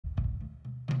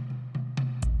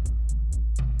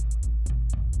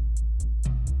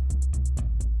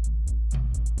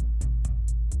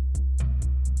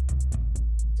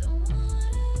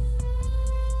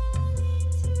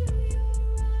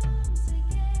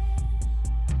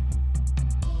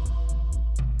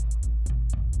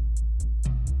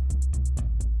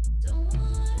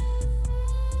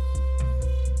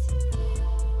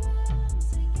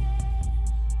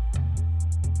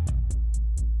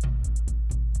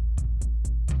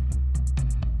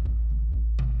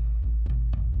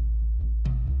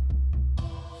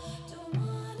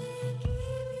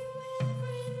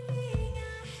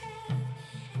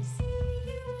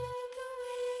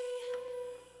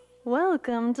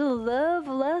Welcome to Love,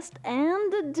 Lust,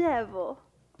 and the Devil.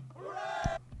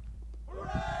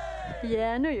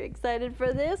 Yeah, I know you're excited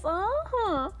for this.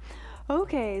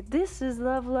 Okay, this is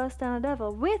Love, Lust, and the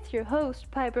Devil with your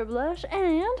host, Piper Blush,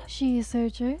 and... She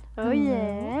Searcher. Oh,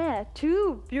 yeah,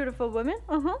 two beautiful women.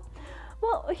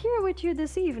 Well, here with you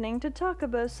this evening to talk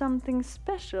about something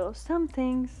special,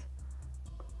 something's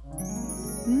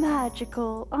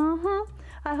magical.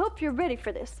 I hope you're ready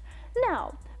for this.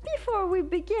 Now, before we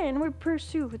begin, we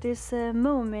pursue this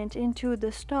moment into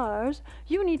the stars.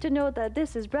 You need to know that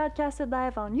this is broadcasted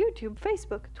live on YouTube,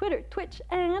 Facebook, Twitter, Twitch,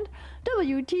 and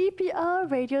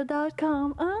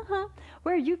WTPRradio.com,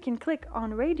 where you can click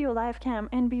on Radio Live Cam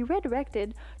and be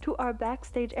redirected to our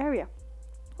backstage area,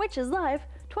 which is live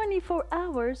 24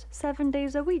 hours, 7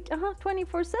 days a week,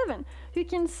 24/7. You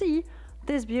can see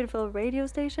this beautiful radio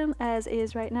station as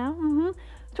is right now,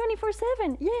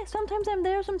 24/7. Yeah, sometimes I'm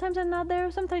there, sometimes I'm not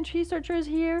there, sometimes She Searcher is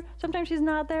here, sometimes she's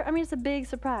not there. I mean, it's a big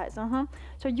surprise,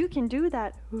 So you can do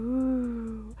that.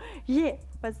 Ooh, yeah,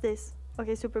 what's this?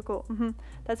 Okay, super cool.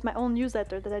 That's my own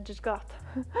newsletter that I just got.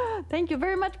 Thank you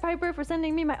very much, Piper, for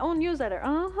sending me my own newsletter.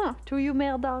 To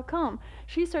youmail.com.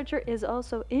 She Searcher is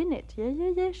also in it.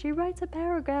 Yeah. She writes a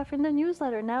paragraph in the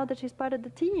newsletter now that she's part of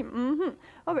the team.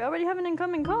 Oh, we already have an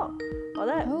incoming call. Oh,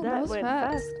 that went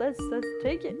fast. Let's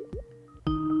take it.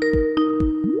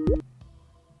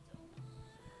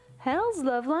 Hell's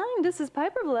Love Line. This is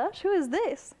Piper Blush. Who is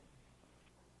this?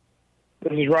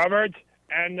 This is Robert.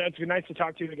 And it's nice to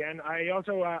talk to you again. I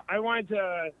also I wanted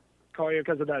to call you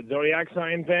because of that Zodiac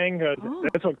sign thing.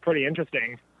 This looked pretty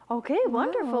interesting. Okay,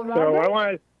 wonderful,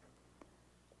 Robert.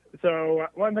 So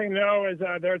one thing to know is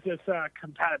there's this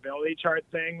compatibility chart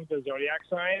thing with the Zodiac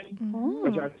sign,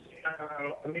 which I've seen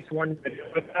at least one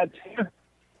video with that.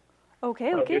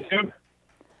 Okay. YouTube.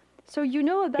 So you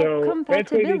know about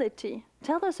compatibility.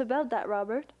 Tell us about that,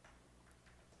 Robert.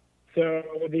 So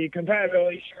the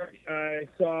compatibility chart, I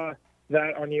saw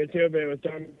that on YouTube. It was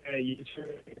done by a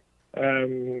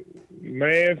YouTuber.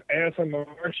 Maeve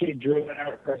ASMR, she drew it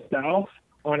out herself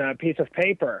on a piece of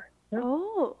paper.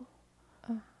 Oh.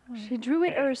 She drew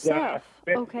it herself.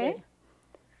 Okay.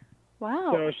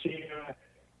 Wow. So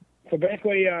so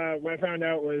basically what I found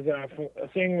out was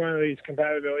seeing one of these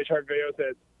compatibility chart videos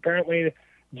that apparently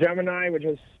Gemini, which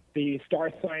is the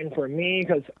star sign for me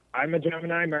because I'm a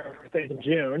Gemini, my birthday's in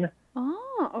June.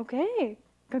 Oh, okay.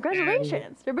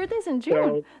 Congratulations! Your birthday's in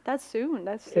June. That's soon.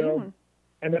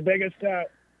 And the biggest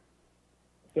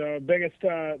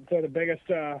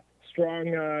strong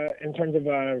in terms of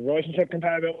relationship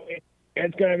compatibility,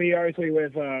 it's going to be obviously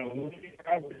with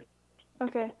Libra.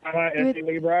 Okay.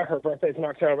 Libra. Her birthday's in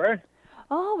October.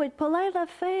 Oh, with Polila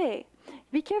Faye.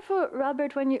 Be careful,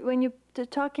 Robert, when you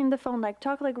talk in the phone.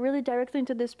 Talk really directly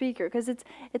into the speaker, because it's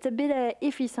a bit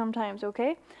iffy sometimes.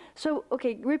 Okay. So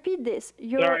repeat this.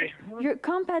 Your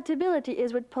compatibility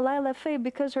is with Polila Faye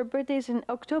because her birthday is in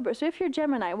October. So if you're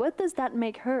Gemini, what does that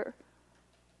make her?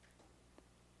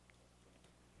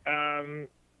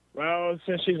 Well,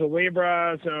 since she's a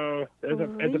Libra, so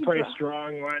it's a pretty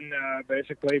strong one,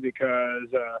 basically, because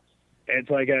it's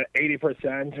like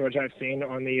 80%, which I've seen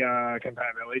on the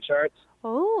compatibility charts.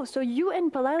 Oh, so you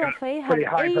and Polila Faye have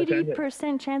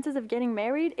 80% chances of getting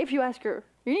married if you ask her.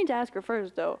 You need to ask her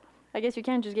first, though. I guess you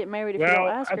can't just get married if you don't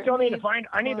ask her. I still need to find.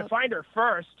 I need to find her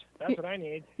first. That's what I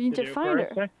need. You need to find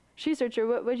her. She Searcher,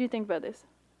 what do you think about this?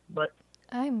 But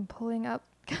I'm pulling up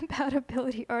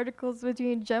compatibility articles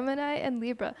between Gemini and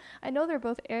Libra. I know they're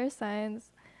both air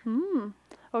signs.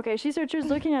 Okay, She Searcher's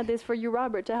looking at this for you,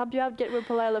 Robert, to help you out get with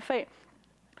Polila Faye.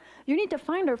 You need to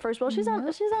find her first. Well, she's on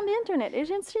the internet,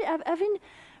 isn't she?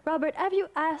 Robert, have you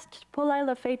asked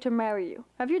Polila Faye to marry you?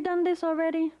 Have you done this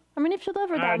already? I mean, if you love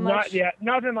her that much. Not yet.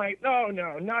 Nothing like. No,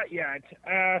 not yet.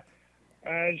 I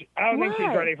don't think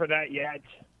she's ready for that yet.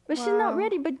 But she's not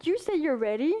ready. But you say you're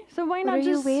ready, so why not just?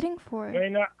 What are you waiting for? I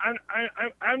mean,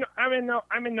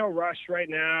 I'm in no rush right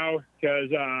now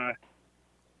because I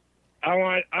don't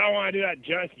want to do that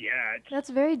just yet. That's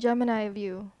very Gemini of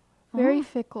you. Very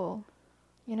fickle.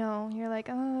 You know, you're like,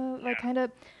 kind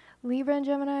of Libra and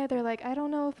Gemini. They're like, I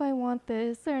don't know if I want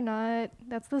this or not.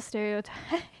 That's the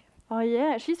stereotype. Oh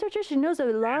yeah, She Searcher. She knows a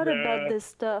lot about this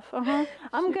stuff.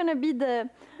 I'm gonna be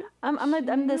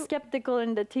I'm the skeptical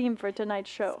in the team for tonight's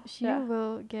show. She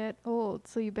will get old,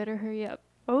 so you better hurry up.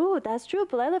 Oh, that's true.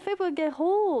 Polila Faye will get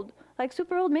old, like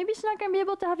super old. Maybe she's not gonna be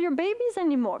able to have your babies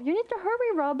anymore. You need to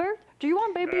hurry, Robert. Do you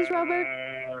want babies, Robert?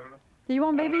 Do you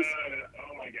want babies?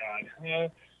 Oh my God. Yeah.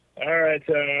 All right,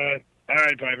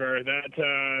 Piper.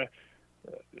 That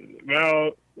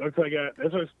well, looks like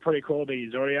this was pretty cool. The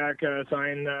Zodiac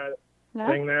sign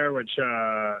thing there, which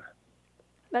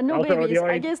But no Also, the babies.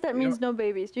 only- I guess that means no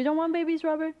babies. You don't want babies,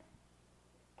 Robert?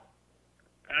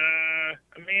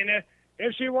 I mean,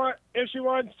 if she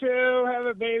wants to have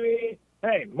a baby,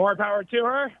 hey, more power to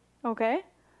her. Okay.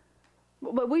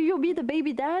 But will you be the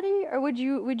baby daddy, or would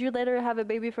you let her have a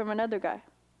baby from another guy?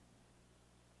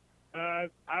 I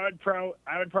would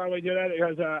probably do that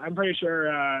because I'm pretty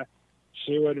sure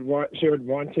she would want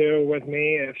to with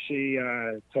me if she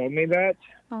told me that.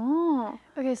 Oh.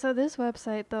 Okay, so this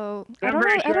website though, I I'm don't know.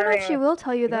 pretty I don't know sure, if she will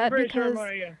tell you I'm that pretty sure because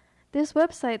my, this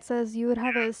website says you would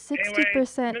have a 60% anyway, in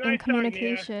nice talking to you.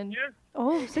 communication. Yeah.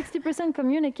 Oh, 60%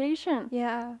 communication.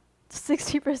 Yeah,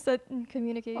 60% in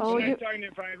communication. Oh, Nice you- talking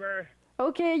to Fiber.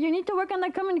 Okay, you need to work on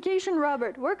the communication,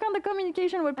 Robert. Work on the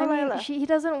communication with I mean, Palella. he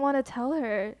doesn't want to tell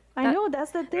her. I know, that's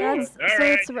the thing. That's All so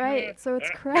right, it's right. So it's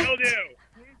Will correct. do.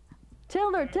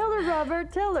 Tell her,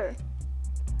 Robert, tell her.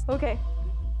 Okay.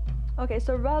 Okay,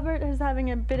 so Robert is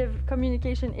having a bit of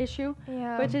communication issue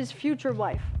Yeah. with his future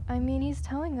wife. I mean, he's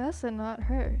telling us and not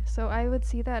her. So I would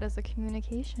see that as a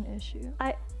communication issue.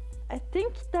 I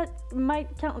think that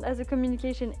might count as a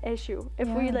communication issue. If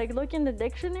we Yeah. like look in the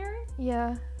dictionary,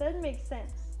 Yeah. that makes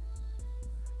sense.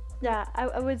 Yeah,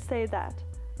 I would say that.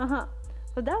 Uh-huh.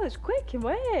 But that was quick.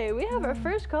 Way, we have our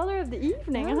first caller of the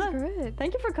evening. That was Uh-huh. good.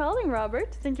 Thank you for calling,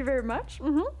 Robert. Thank you very much.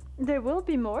 There will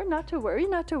be more. Not to worry.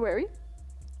 Not to worry.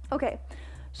 Okay.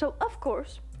 So of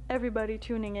course, everybody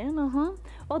tuning in.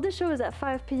 Well, this show is at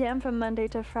 5 p.m. from Monday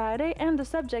to Friday, and the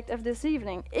subject of this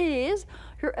evening is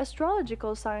your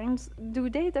astrological signs. Do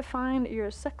they define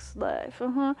your sex life?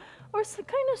 Or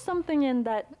kind of something in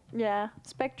that,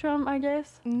 spectrum, I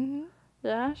guess. Mm-hmm.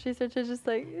 Yeah, she's just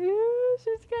like, "Ooh,"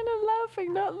 she's kind of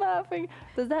laughing, not laughing.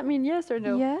 Does that mean yes or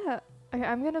no? Yeah. Okay,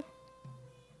 I'm gonna.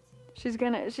 She's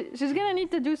gonna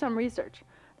need to do some research.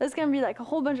 There's gonna be like a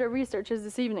whole bunch of researches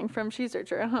this evening from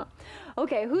SheSearcher.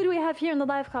 Okay, who do we have here in the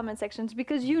live comment sections?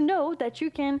 Because you know that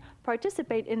you can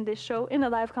participate in this show in the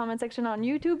live comment section on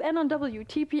YouTube and on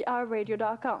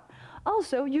WTPRradio.com.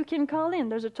 Also, you can call in.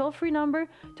 There's a toll-free number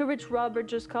to which Robert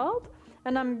just called.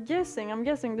 And I'm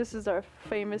guessing this is our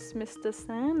famous Mr.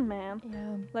 Sandman.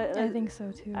 Yeah. I think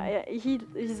so too.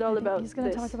 He's all about He's gonna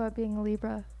this. talk about being a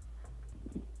Libra.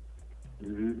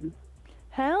 Mm-hmm.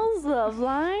 Hell's Love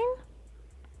Line.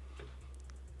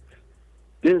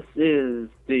 This is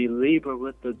the Libra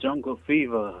with the jungle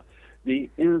fever, the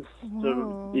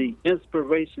Whoa. the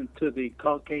inspiration to the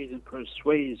Caucasian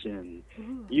persuasion.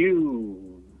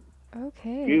 You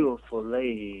Okay. beautiful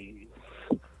ladies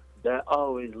that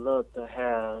always love to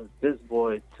have this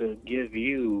boy to give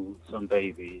you some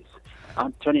babies.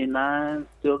 I'm 29,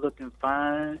 still looking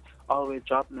fine, always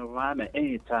dropping a rhyme at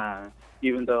any time,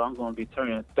 even though I'm going to be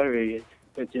turning 30.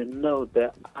 But you know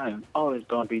that I'm always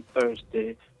going to be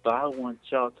thirsty. But I want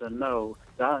y'all to know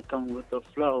that I come with the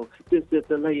flow. This is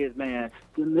the ladies man,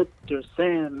 the Mr.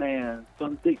 Sandman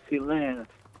from Dixieland,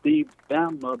 the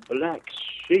Bama Black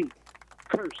Sheep,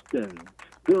 Kirsten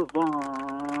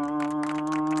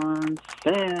Devon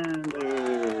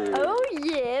Sanders. Oh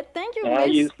yeah, thank you, Yeah,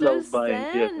 you Mr. slow by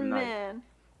here tonight. Sandman.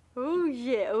 Oh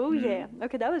yeah.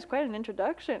 Okay, that was quite an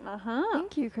introduction.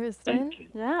 Thank you, Kristen. Thank you.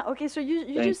 Yeah. Okay, so you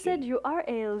Thank just said you. you are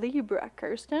a Libra,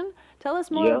 Kirsten. Tell us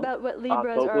more Yeah, about what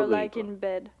Libras October are like Libra. in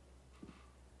bed.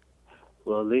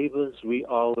 Well, Libras, we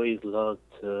always love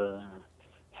to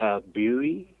have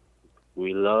beauty.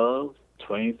 We love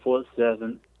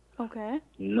 24/7. Okay.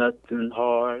 Nothing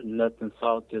hard, nothing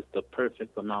soft, just the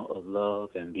perfect amount of love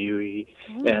and beauty.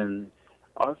 And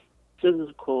our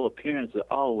physical appearance is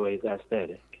always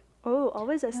aesthetic. Oh,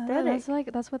 always Yeah,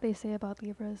 aesthetic. that's what they say about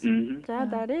Libras. Mm-hmm. Yeah,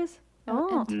 that is.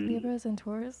 Oh, And Libras and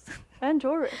Taurus. and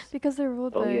Taurus. Because they're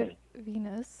ruled Oh, by yeah.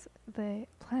 Venus, the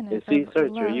planet Is he of searcher?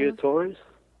 love. You a Taurus?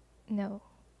 No,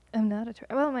 I'm not a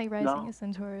Taurus. Well, my rising No. is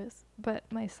in Taurus, but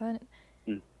my sun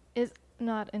Mm. is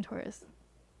not in Taurus.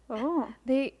 Oh.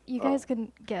 You guys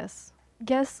can guess.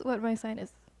 Guess what my sign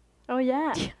is. Oh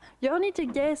yeah. You all need to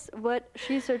guess what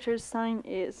SheSearcher's sign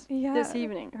is this Yeah.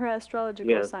 evening. Her astrological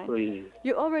Yes, sign. please.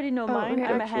 You already know Oh, mine. okay.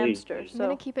 I'm a Actually, hamster, I'm so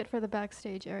gonna keep it for the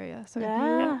backstage area. So if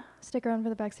yeah. you stick around for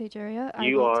the backstage area, I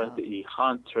You will are tell. the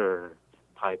hunter,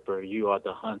 Piper. You are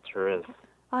the huntress.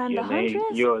 I am Your the name,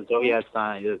 huntress. your zodiac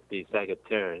sign is the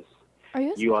Sagittarius. Are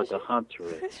you? A You are the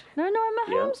Sagittarius? huntress. No, I'm a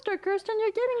Yeah. hamster, Kirsten.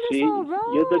 You're getting this See, all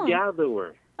wrong. you're the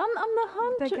gatherer. I'm the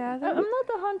hunter. gatherer? I'm not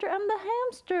the hunter. I'm the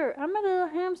hamster. I'm a little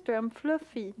hamster. I'm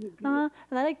fluffy. And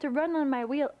I like to run on my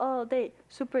wheel all day.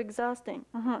 Super exhausting.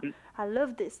 I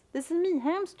love this. This is me,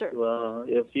 hamster. Well,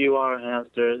 if you are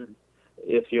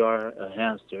a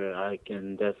hamster, I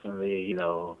can definitely,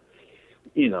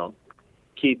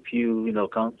 keep you,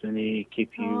 company,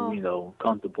 keep you, Oh.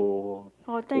 comfortable.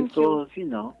 Oh, thank so you.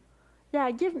 if, Yeah,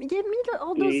 give me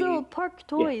all those He- little park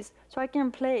toys so I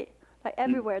can play like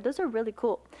everywhere. Those are really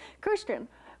cool. Kirsten,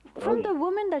 from yeah. the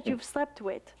woman that you've slept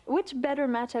with, which better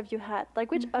match have you had?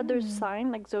 Like which other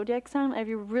sign, like zodiac sign, have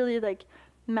you really like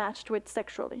matched with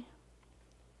sexually?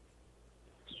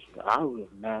 I would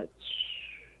match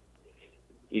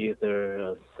either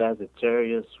a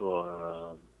Sagittarius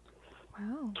or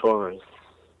Wow. Taurus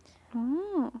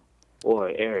Mm. or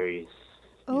Aries.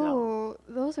 You know. Oh,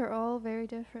 those are all very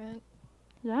different.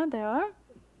 Yeah, they are.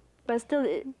 But still,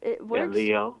 it works. And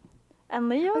Leo And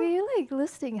Leo? Okay, you're like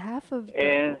listing half of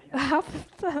and half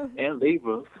of them. and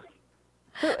Libra.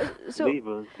 So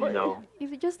Libras, you know.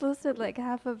 You've just listed like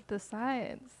half of the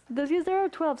signs. because there are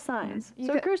 12 signs. You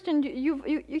So got- Kirsten,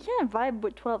 you can't vibe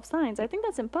with 12 signs. I think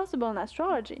that's impossible in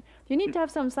astrology. You need to have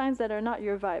some signs that are not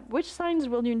your vibe. Which signs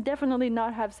will you definitely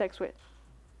not have sex with?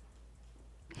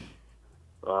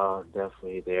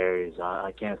 Definitely the Aries.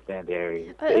 I can't stand the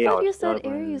Aries. I They thought are you said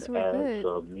stubborn Aries were as good.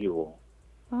 a mule.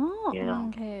 Oh. You know.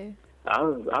 Okay. I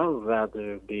would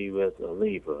rather be with a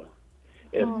Libra.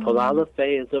 If Palala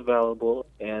Faye is available,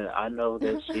 and I know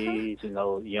that she's, you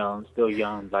know, young, still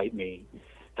young like me,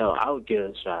 hell, I would get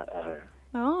a shot at her.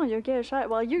 Oh, you get a shot.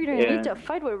 Well, you're gonna Yeah. need to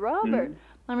fight with Robert.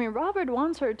 I mean, Robert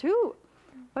wants her too.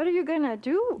 What are you gonna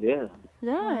do? Yeah.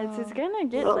 Yeah, it's gonna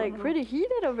get Oh. like pretty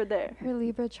heated over there. Her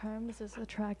Libra charms is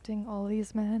attracting all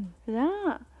these men.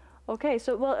 Yeah. Okay,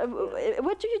 so well,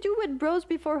 what do you do with bros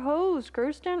before hoes,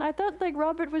 Kirsten? I thought like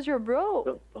Robert was your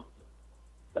bro.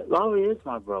 Robert is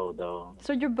my bro, though.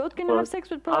 So you're both gonna But have sex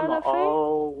with I'm Palala an Faye?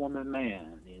 all-woman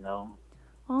man, you know.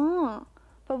 Oh,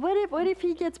 but what if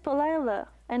he gets Palila,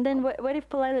 and then what if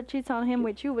Palila cheats on him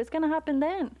with you? What's gonna happen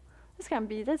then? That's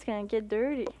gonna get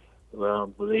dirty. Well,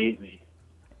 believe me,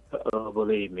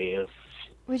 if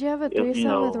Would you have a if you threesome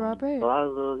know, with Robert?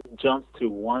 Palala jumps to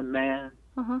one man,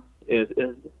 Uh huh. if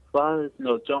Palala, you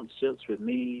know, jumps ships with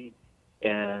me,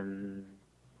 and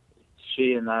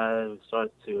she and I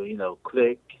start to, you know,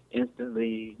 click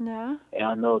instantly, Yeah. and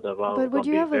I know that Robert But would gonna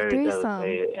you be have a very threesome?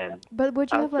 devastated, and But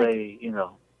would you I'd have like say, you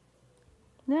know,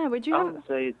 Yeah. Would you I have? would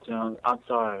say, John, I'm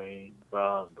sorry,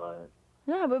 bro, but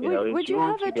Yeah, but you know, if would you you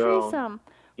want have a your girl, threesome?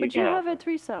 you Would you can have a have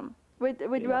threesome with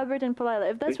Yeah. Robert and Palila?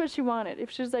 If that's what she wanted, if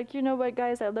she's like, you know what,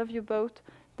 guys, I love you both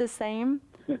the same,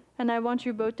 and I want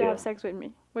you both to have Yeah. sex with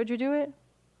me, would you do it?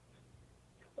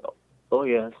 Oh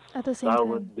yes. at the same I time?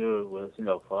 would do it with, you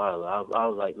know, Palala. I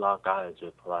would like lock eyes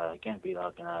with Palala. I can't be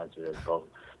locking eyes with both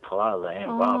Palala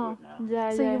and Robert now. yeah,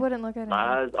 So yeah. you wouldn't look at him.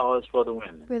 My eyes always for the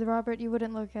women. With Robert, you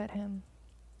wouldn't look at him.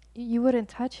 You wouldn't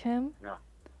touch him.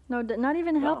 No, not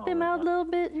even help No, him out a no. little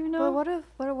bit, you know?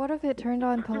 But what if it turned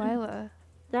on Palila?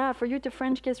 Yeah, for you to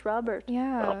French kiss Robert.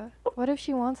 Yeah. What if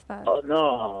she wants that? Oh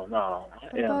no, no.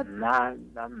 about-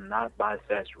 I'm not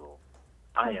bisexual.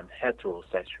 I am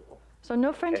heterosexual. So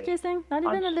no French Okay. kissing? Not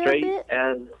even I'm a little straight bit?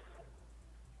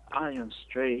 I am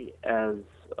straight as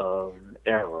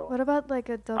arrow. What about like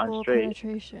a double straight.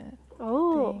 penetration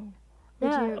Oh. thing?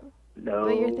 Would Yeah. you? No.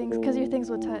 But your things- 'cause your things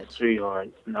will touch. Sweetheart,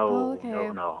 no, Oh, okay.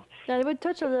 no. Yeah, it would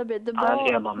touch a little bit. The I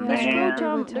ball. am a the man.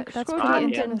 scrotum, That's the pretty scrotum I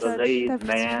am can the touch. ladies' That's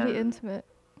pretty man. intimate.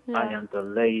 Yeah. I am the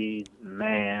laid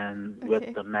man Okay.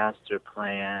 with the master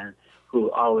plan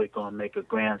who always gonna make a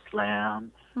grand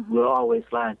slam. Mm-hmm. We'll always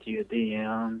slide to your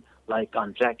DM like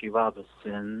I'm Jackie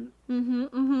Robinson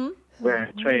Mm-hmm.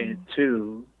 wearing training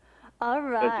too. All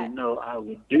Because you right. know I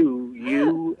would do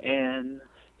you and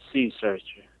Sea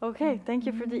Searcher. Okay, thank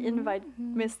you for the invite,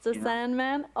 Mr. Yeah.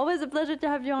 Sandman. Always a pleasure to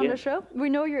have you on Yeah. the show. We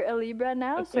know you're a Libra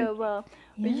now, Thank so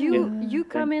Yeah. you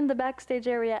come in the backstage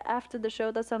area after the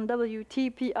show. That's on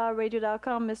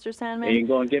WTPRradio.com, Mr. Are Sandman. you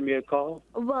gonna give me a call?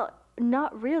 Well,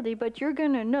 not really, but you're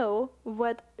gonna know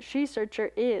what She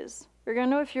Searcher is. You're gonna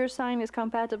know if your sign is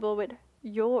compatible with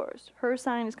yours. Her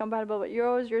sign is compatible with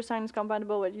yours. Your sign is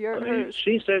compatible with hers.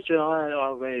 Sea Searcher had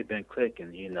already been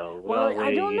clicking, you know. We Well, I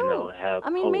already, don't you know. have I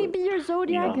mean, poets. maybe your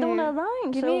zodiac know. don't Okay.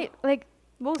 align. Give so me like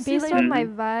we'll see based later. on my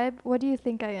vibe. What do you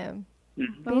think I am?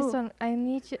 Mhm. Based Oh. on I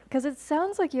need you because it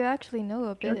sounds like you actually know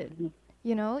a bit.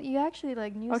 You know, you actually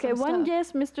like knew Okay, some one stuff.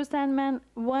 guess, Mr. Sandman.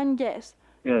 One guess.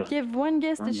 Yeah. Give one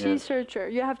guess to One She guess. Searcher.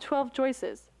 You have 12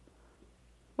 choices.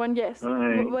 One guess. All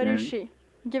right, What is then. she?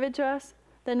 Give it to us.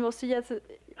 Then we'll see you us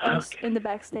Okay. in the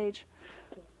backstage.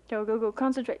 Go.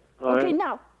 Concentrate. All Okay, right.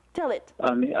 now tell it.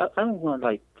 I mean, I don't want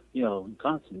like, you know,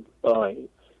 constant.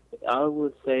 I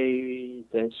would say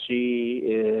that she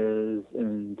is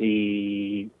in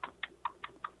the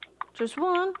Just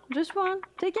one.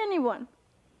 Take anyone.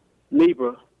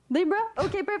 Libra. Libra?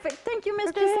 Okay, perfect. Thank you, Mr.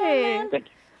 Okay. Sandman. Thank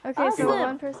you. Okay, so Awesome.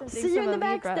 one person thinks See you I'm in the a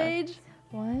Libra. backstage.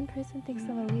 One person thinks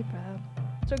I'm a Libra.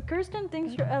 So Kirsten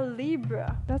thinks you're a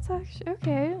Libra. That's actually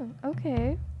okay.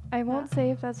 Okay. I won't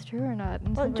say if that's true or not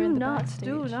until Well, we're do in the not, backstage.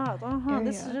 do not.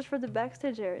 This is area. just for the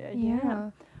backstage area. Yeah.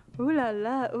 Ooh la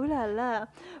la, ooh la la.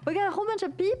 We got a whole bunch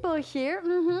of people here.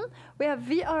 We have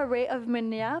VR Ray of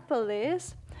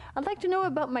Minneapolis. I'd like to know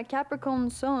about my Capricorn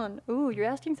sun. Ooh, you're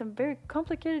asking some very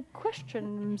complicated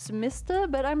questions, mister,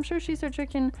 but I'm sure She Searcher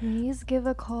can. Please give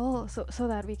a call so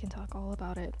that we can talk all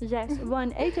about it. Yes,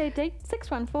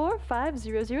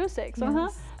 1-888-614-5006. Yes, I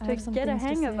To have some get a things to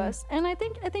hang of say. us. And I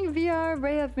think VR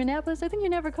Ray of Minneapolis, I think you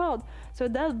never called. So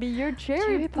that'll be your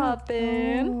cherry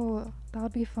poppin'. Oh, that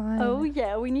would be fun. Oh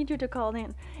yeah, we need you to call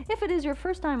in. If it is your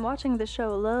first time watching the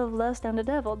show Love, Lust, and the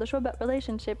Devil, the show about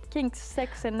relationship, kinks,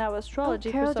 sex, and now astrology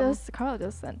Carl for some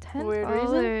just sent weird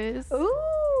reason. $10.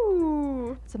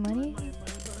 Ooh, Some money? money!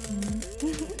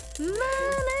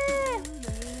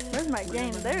 Where's my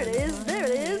game? There it is. There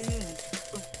it is.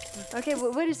 Okay,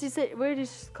 what does he say? What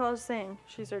is call saying?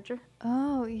 She Searcher.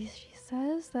 Oh, she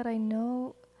says that I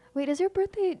know. Wait, is your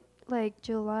birthday like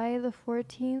July the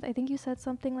 14th? I think you said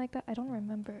something like that. I don't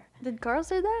remember. Did Carl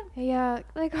say that? Yeah,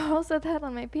 like Carl said that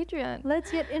on my Patreon.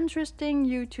 Let's get interesting,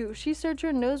 you two. She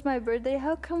Searcher knows my birthday.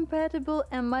 How compatible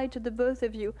am I to the both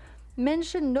of you?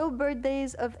 Mention no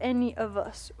birthdays of any of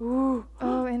us. Ooh.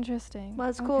 Oh, interesting. Well,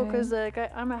 that's cool Okay. because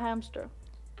I'm a hamster.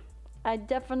 I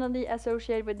definitely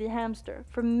associate with the hamster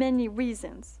for many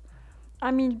reasons.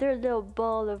 I mean, their little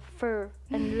ball of fur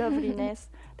and loveliness.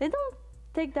 They don't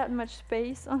take that much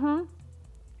space.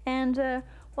 And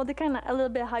well, they're kind of a little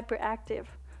bit hyperactive.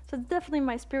 So it's definitely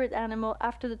my spirit animal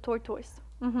after the tortoise.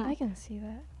 I can see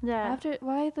that. Yeah.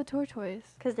 Why the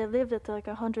tortoise? Because they lived at like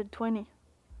 120.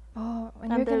 Oh,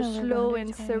 and And you're they're gonna live slow and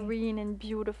 120. serene and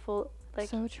beautiful. Like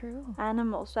So true.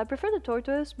 animals. So I prefer the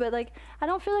tortoise, but like I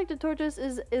don't feel like the tortoise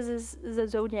is a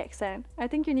zodiac sign. I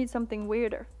think you need something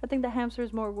weirder. I think the hamster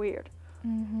is more weird.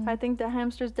 I think the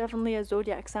hamster is definitely a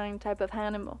zodiac sign type of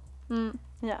animal.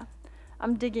 Yeah,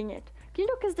 I'm digging it. You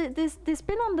know, because they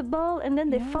spin on the ball and then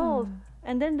they fall,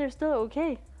 and then they're still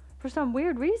okay for some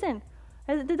weird reason.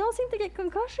 They don't seem to get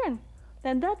concussion.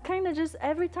 And that kind of just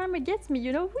every time it gets me,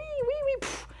 you know, wee,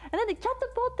 pff, and then they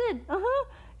catapulted.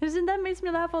 Isn't that makes me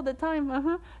laugh all the time?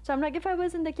 So I'm like, if I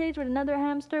was in the cage with another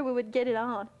hamster, we would get it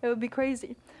on. It would be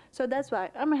crazy. So that's why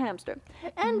I'm a hamster.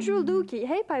 Andrew Lukey,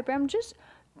 hey Piper, I'm just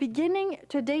beginning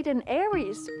to date an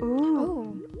Aries. Ooh.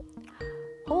 Oh.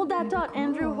 Hold that thought,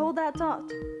 Andrew. Hold that thought.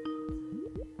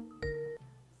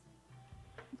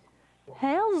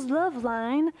 Hell's Love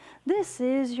Line. This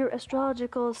is your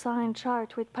astrological sign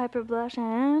chart with Piper Blush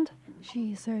and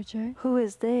She Searcher. who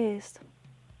is this?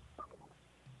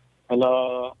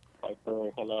 Hello,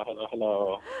 Piper.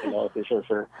 Hello,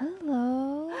 Fisher.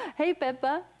 Hello. Hey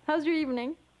Peppa, how's your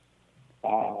evening?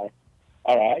 All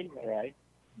right.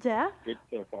 Yeah, Good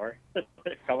so far.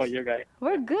 How about you guys?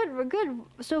 we're good.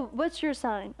 So what's your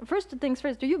sign? First things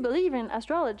first, do you believe in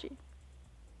astrology?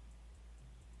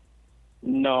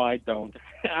 No, I don't.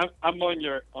 I'm on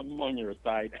your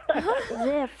side.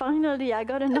 Yeah, finally, I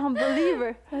got a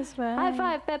non-believer. That's fine. High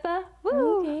five, Peppa.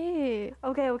 Woo!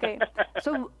 Okay. Okay.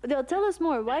 So tell us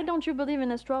more. Why don't you believe in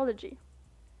astrology?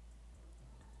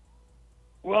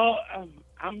 Well,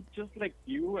 I'm just like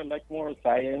you. I like more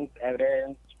science,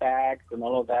 evidence, facts, and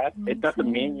all of that. It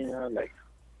doesn't mean like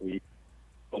we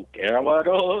don't care about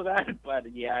all of that.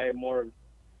 But yeah, I'm more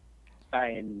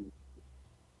science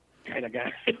kind of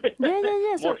guy. Yeah.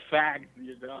 More So facts,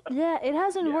 yeah, it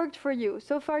hasn't Yeah. worked for you.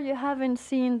 So far you haven't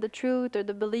seen the truth or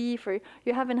the belief, or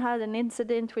you haven't had an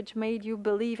incident which made you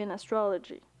believe in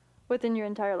astrology within your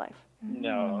entire life.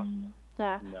 No.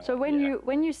 Yeah. No, So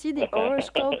when you see the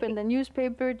horoscope in the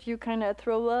newspaper, do you kind of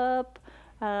throw up,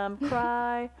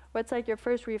 cry? What's like your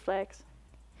first reflex?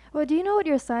 Well, do you know what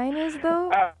your sign is,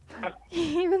 though?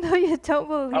 Even though you don't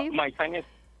believe. My sign is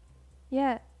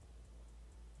Yeah.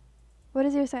 What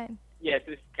is your sign? yes,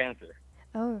 it's Cancer.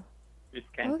 Oh. It's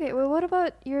Cancer. Okay. Well, what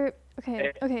about your?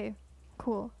 Okay. Eh. Okay.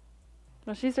 Cool.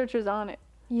 Well, She Searcher's on it.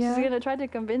 Yeah. She's gonna try to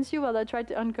convince you while I try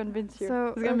to unconvince you. So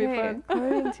It's gonna be okay, fun.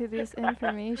 according to this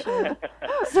information,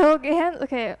 so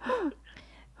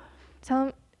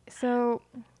so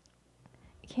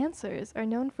Cancers are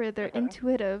known for their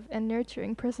intuitive and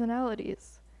nurturing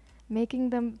personalities, making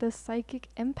them the psychic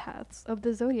empaths of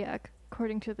the zodiac,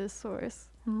 according to this source.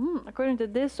 According to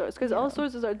this source, because all Yeah.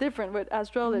 sources are different with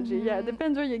astrology. Yeah, it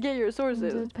depends where you get your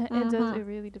sources. It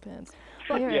really depends.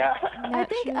 Here, Yeah. I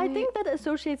think naturally- that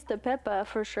associates to Peppa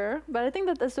for sure, but I think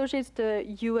that associates to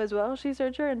you as well, She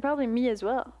Searcher, and probably me as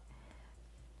well.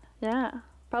 Yeah,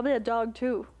 probably a dog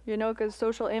too. You know, because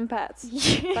social empaths.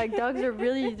 Like dogs are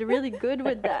really good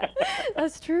with that.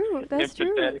 That's true. That's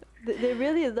true. Empathetic. They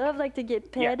really love like to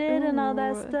get petted and all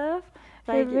that Ooh. stuff.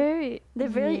 They're Like very they're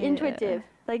very yeah. intuitive.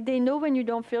 Like they know when you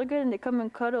don't feel good and they come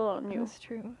and cuddle on you. That's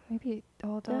true. Maybe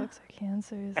all Yeah. dogs are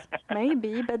cancers.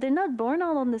 Maybe, but they're not born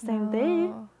all on the same day.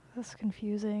 No, that's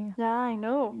confusing. Yeah, I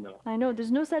know. No. I know.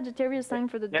 There's no Sagittarius sign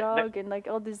for the that- dog and like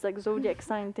all these like zodiac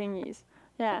sign thingies.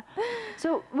 Yeah.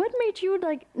 So what made you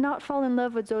like not fall in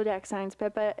love with zodiac signs,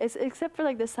 Pepe? Except for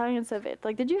like the science of it.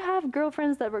 Like, did you have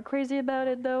girlfriends that were crazy about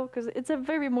it though? Because it's a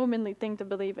very womanly thing to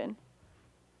believe in.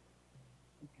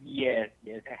 Yes,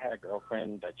 I had a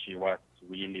girlfriend that she was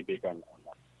really big on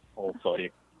whole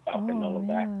Zodiac stuff and all Oh of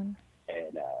that. man.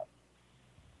 And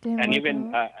Didn't and work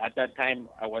even out? at that time,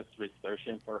 I was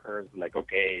researching for her. Like,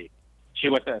 okay, she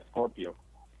was a Scorpio.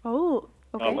 Oh,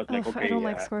 So I okay. was like, Ugh, okay, I don't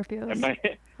like Scorpios. am I,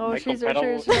 Oh, am I she's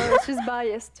compatible? she's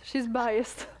biased. She's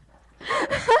biased.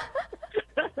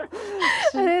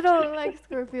 I don't like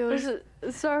Scorpios.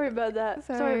 Sorry about that.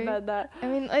 Sorry Sorry. about that. I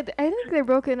mean, I think they're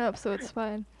broken up, so it's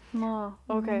fine. Oh,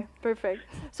 okay, perfect.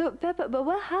 So, Peppa, but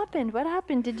what happened? What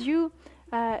happened? Did you,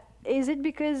 is it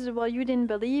because, well, you didn't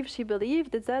believe, she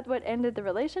believed? Is that what ended the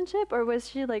relationship? Or was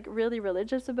she, like, really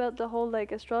religious about the whole,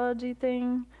 like, astrology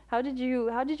thing? How did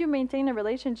you maintain a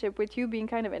relationship with you being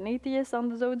kind of an atheist on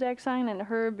the zodiac sign and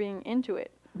her being into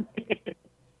it?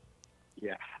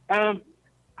 Yeah.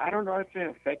 I don't know if it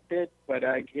affected, but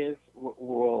I guess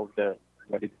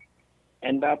what it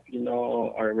end up,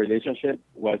 our relationship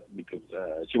was because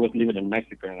she was living in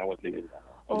Mexico and I was living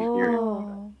over here.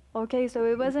 Oh. Okay, so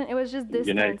it was just United.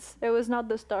 distance. It was not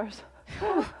the stars.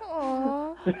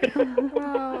 Aw.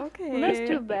 Wow. Okay. Well, that's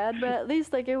too bad, but at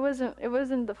least, like, it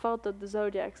wasn't the fault of the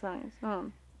zodiac signs.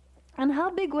 And how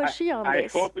big was she on I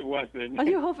this? hope it wasn't. Oh,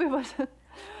 you hope it wasn't.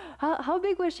 How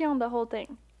big was she on the whole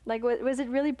thing? Like, was it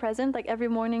really present? Like, every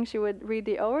morning she would read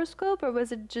the horoscope, or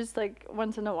was it just, like,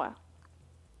 once in a while?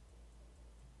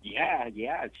 Yeah.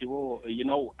 She will,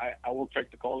 I will try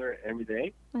to call her every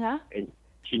day Yeah? and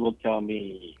she will tell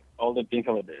me all the things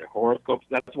about the horoscopes.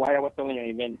 That's why I was telling you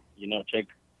even, check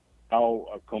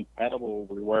how compatible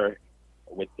we were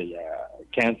with the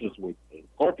Cancers with the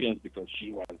Scorpions because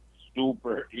she was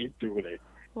super into it.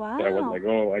 Wow. So I was like,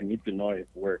 oh, I need to know if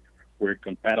we're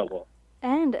compatible.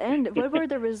 And what were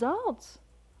the results?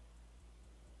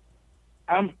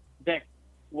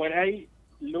 What I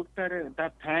looked at it at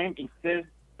that time, it says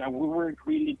that we were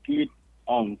really good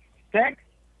on sex,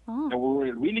 Oh. that we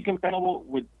were really compatible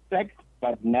with sex,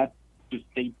 but not to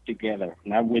stay together,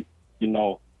 not with,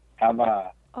 have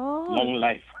a long Oh.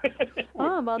 life.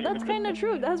 Oh, well, that's kind of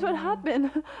true. That's what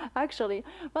happened, actually.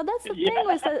 Well, that's the thing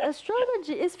with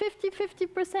astrology is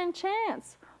 50%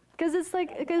 chance. Because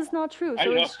it's not true, I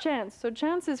so know. it's chance. So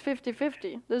chance is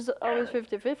 50-50. There's always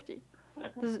 50-50.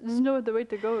 There's no other way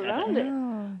to go around it.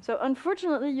 Oh. So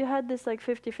unfortunately, you had this like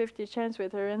 50-50 chance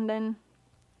with her, and then,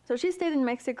 so she stayed in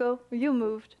Mexico. You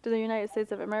moved to the United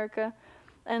States of America,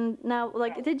 and now,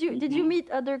 like, did you meet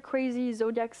other crazy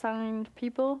zodiac sign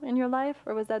people in your life,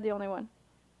 or was that the only one?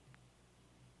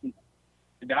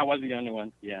 That was the only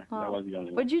one. Yeah, Oh. that was the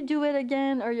only one. Would you do it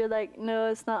again, or you're like, no,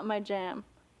 it's not my jam?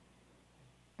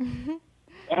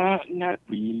 Not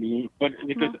really, but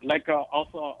because like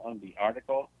also on the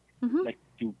article, Mhm. like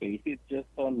to base it just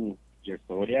on your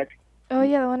zodiac, Oh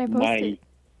yeah, the one I posted. might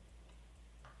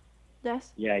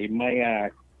Yes. it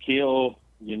might kill.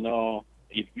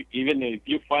 If even if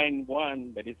you find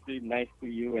one that is really nice to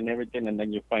you and everything, and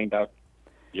then you find out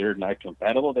you're not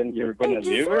compatible, then you're gonna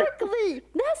leave her. Exactly.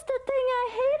 That's the thing I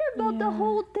hate about the Yeah.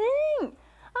 whole thing.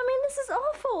 I mean, this is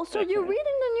awful. So you read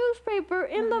in the newspaper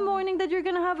in the morning that you're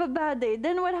gonna have a bad day.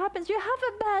 Then what happens? You have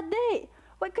a bad day.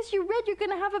 Why? Because you read you're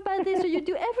gonna have a bad day, so you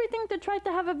do everything to try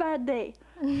to have a bad day.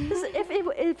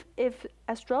 If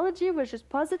astrology was just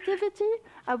positivity,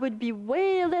 I would be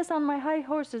way less on my high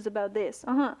horses about this.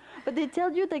 But they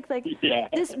tell you like Yeah.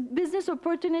 this business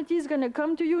opportunity is gonna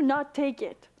come to you, not take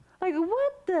it. Like,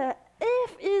 what the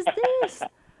F is this?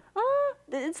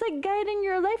 It's like guiding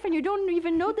your life and you don't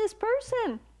even know this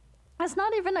person. That's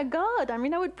not even a god. I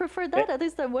mean, I would prefer that, at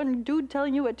least that one dude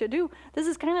telling you what to do. This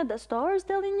is kind of the stars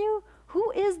telling you.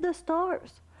 Who is the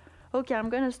stars? Okay, I'm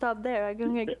going to stop there. I'm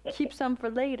going to keep some for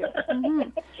later.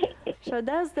 So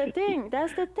that's the thing.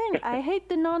 That's the thing. I hate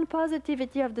the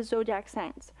non-positivity of the zodiac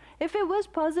signs. If it was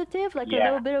positive, like a Yeah.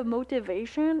 little bit of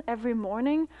motivation every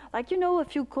morning, like, a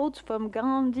few quotes from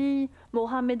Gandhi,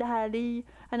 Muhammad Ali,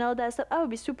 and all that stuff, I would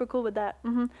be super cool with that.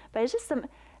 But it's just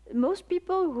most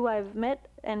people who I've met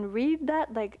and read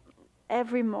that, like,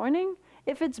 every morning,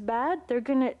 if it's bad, they're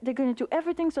gonna do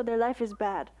everything so their life is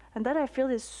bad. And that I feel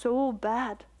is so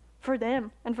bad for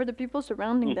them and for the people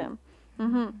surrounding them.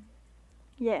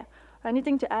 Yeah.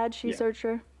 Anything to add, She Yeah.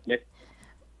 Searcher?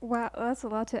 Wow, that's a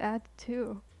lot to add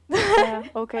too. Yeah.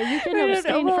 Okay, you can No, no, no,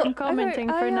 abstain well, from commenting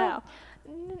for now.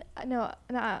 No,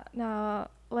 nah.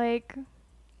 Like,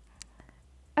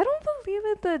 I don't believe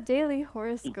in the daily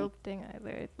horoscope thing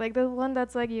either. Like the one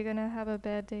that's like you're gonna have a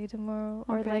bad day tomorrow,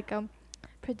 or Okay. like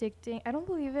predicting. I don't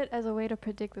believe it as a way to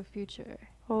predict the future.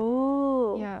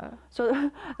 Oh. Yeah. So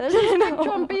there's a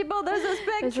spectrum, people. There's a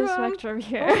spectrum. There's a spectrum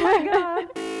here. Oh my god.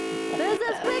 There's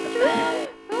a spectrum.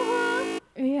 Uh-huh.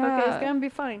 Yeah. Okay, it's gonna be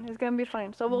fine. It's gonna be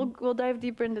fine. So we'll dive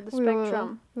deeper into the We will.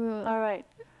 spectrum. We will. All right,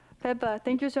 Peppa.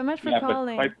 Thank you so much for Yeah, but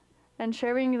calling and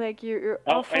sharing like your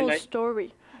Oh, awful and I-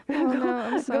 story. Oh, no,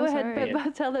 I'm so Go ahead, sorry.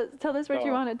 Peppa. Tell us what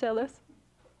you Oh. want to tell us.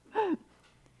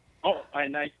 Oh,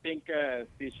 and I think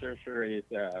Caesar is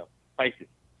Pisces.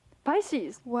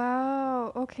 Pisces.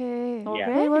 Wow. Okay. Okay.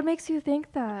 Yeah. Wait, what makes you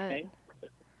think that? Okay.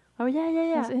 Oh yeah.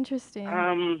 That's interesting.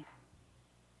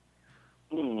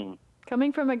 Hmm.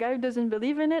 Coming from a guy who doesn't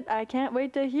believe in it, I can't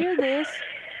wait to hear this.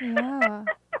 Yeah.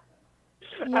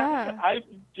 Yeah. I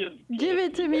just Give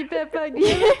it to me, Peppa.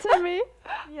 Give it to me.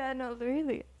 Yeah. No,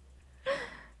 really.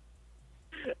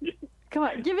 Come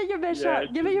on, give it your best Yeah,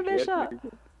 shot. Give it your best shot.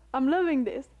 I'm loving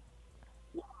this.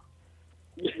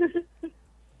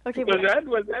 Okay. Was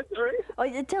that sorry? Oh,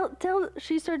 yeah, tell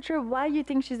She Searcher why you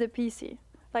think she's a PC.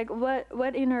 Like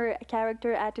what in her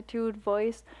character, attitude,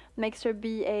 voice makes her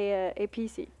be a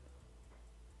PC?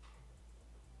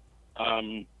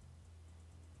 Can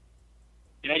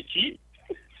I cheat?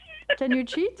 Can you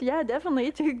cheat? Yeah,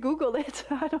 definitely. To Google it.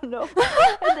 I don't know.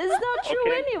 It's not true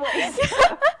Okay. anyways.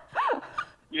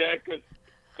 Yeah,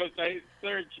 because I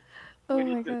searched Oh what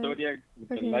my is the god. Zodiac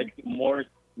Okay. like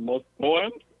most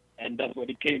poems, and that's what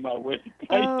it came out with.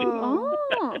 Oh.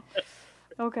 Oh.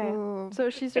 Okay. Ooh, So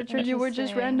She Searcher, you were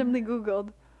just Interesting. randomly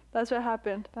Googled. That's what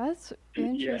happened. That's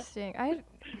interesting.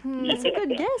 It's a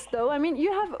good guess, though. I mean,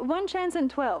 you have 1 chance in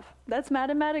 12. That's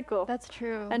mathematical. That's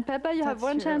true. And Peppa, you have That's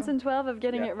 1 chance true. in 12 of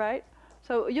getting Yeah. it right.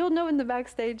 So you'll know in the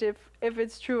backstage if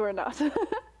it's true or not.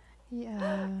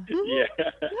 Yeah. Yeah.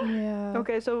 Yeah.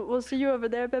 Okay, so we'll see you over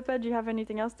there, Peppa. Do you have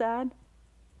anything else to add?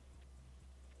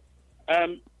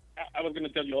 I was gonna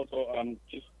tell you also.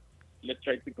 Just let's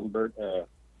try to convert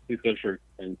Caesar shirt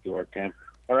into our camp.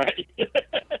 All right.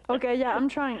 Okay, yeah, I'm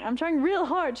trying. I'm trying real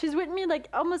hard. She's with me like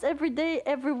almost every day,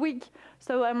 every week.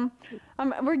 So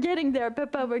we're getting there,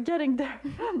 Peppa. We're getting there.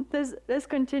 Let's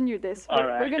continue this. All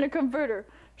We're right. gonna convert her.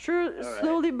 Sure, All right.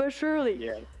 slowly but surely.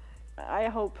 Yeah. I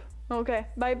hope. Okay,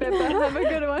 bye, Peppa. Have a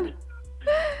good one.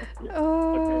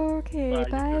 Okay. Bye,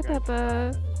 Bye, you two guys.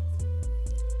 Peppa.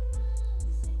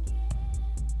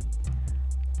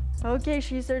 Okay,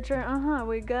 She Searcher.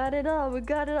 We got it all. We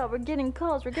got it all. We're getting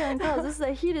calls. We're getting calls. This is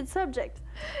a heated subject.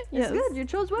 Yes. It's good. You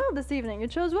chose well this evening. You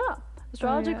chose well.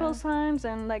 Astrological yeah. signs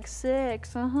and like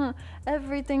sex.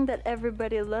 Everything that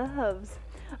everybody loves.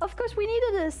 Of course, we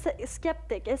needed a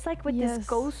skeptic. It's like with Yes. these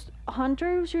ghost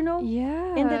hunters, you know.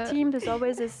 Yeah. In the team, there's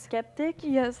always a skeptic.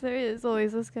 Yes, there is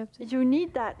always a skeptic. You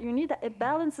need that. You need that. It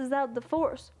balances out the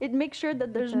force. It makes sure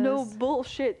that there's no does.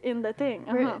 bullshit in the thing.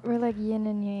 We're like yin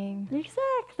and yang.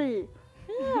 Exactly.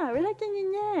 Yeah, we're like yin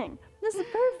and yang. This is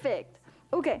perfect.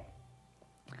 Okay.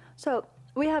 So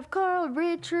we have Carl,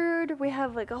 Richard. We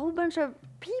have like a whole bunch of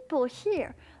people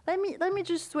here. Let me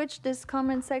just switch this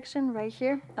comment section right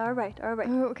here. All right.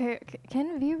 Oh, okay.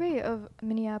 Can V-Ray of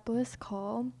Minneapolis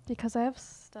call? Because I have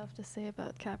stuff to say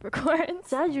about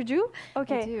Capricorns. Yeah, you do?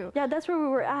 Okay. do. Yeah, that's where we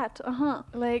were at.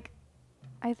 Like,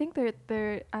 I think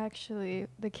they're actually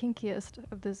the kinkiest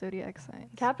of the zodiac signs.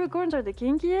 Capricorns are the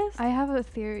kinkiest? I have a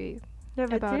theory You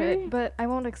have a about theory? it, but I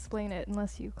won't explain it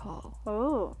unless you call.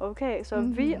 Oh, okay. So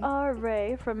Mhm. VR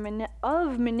Ray from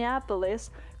of Minneapolis,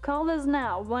 call us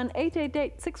now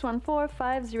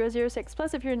 1-888-614-5006.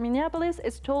 Plus, if you're in Minneapolis,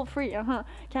 it's toll free.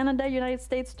 Canada, United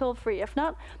States, toll free. If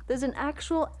not, there's an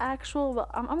actual. Well,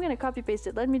 I'm gonna copy paste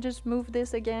it. Let me just move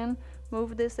this again.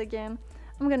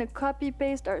 I'm gonna copy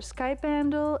paste our Skype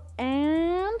handle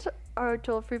and our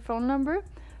toll free phone number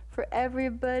for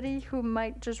everybody who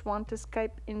might just want to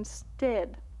Skype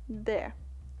instead. There.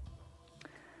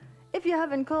 If you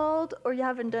haven't called or you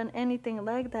haven't done anything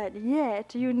like that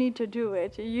yet, you need to do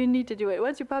it.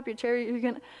 Once you pop your cherry, you're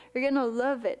gonna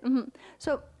love it.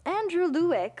 So Andrew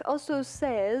Lueck also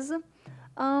says,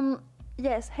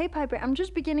 yes, hey Piper, I'm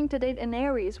just beginning to date an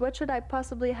Aries. What should I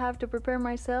possibly have to prepare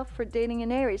myself for dating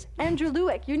an Aries? Andrew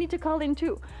Lueck, you need to call in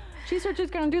too. She Searcher's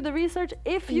gonna do the research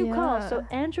if you call. Yeah. So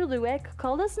Andrew Lueck,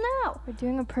 call us now. We're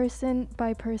doing a person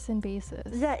by person basis.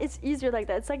 Yeah, it's easier like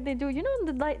that. It's like they do, in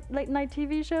the late night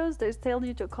TV shows, they tell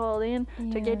you to call in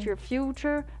to get Yeah. your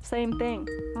future. Same thing.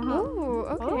 Oh,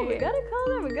 okay. Oh, we got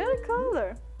a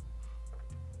caller.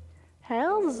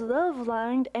 Hell's Love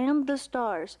Line and the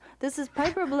Stars. This is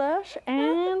Piper Blush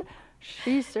and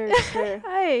She Searcher.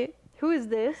 Hi. Who is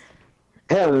this?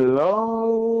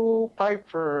 Hello,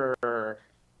 Piper,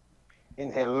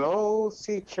 and hello,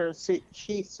 she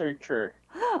searcher.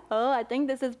 Oh, I think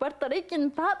this is Puerto Rican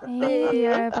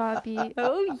Hey, puppy. Bobby.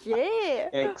 Oh, yeah.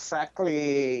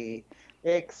 Exactly,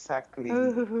 exactly.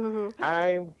 Ooh.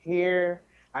 I'm here.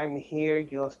 I'm here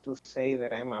just to say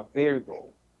that I'm a Virgo.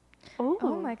 Oh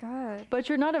Oh. my god. But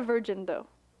you're not a virgin, though.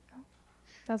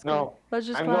 That's good. No, Let's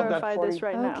just I'm not that clarify this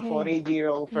right now. Okay.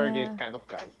 40-year-old virgin Yeah. kind of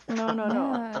guy. No, no, no.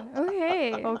 Yeah.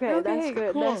 Okay. Okay, that's Okay,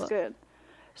 good. cool. That's good.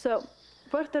 So,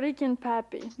 Puerto Rican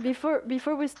Pappy,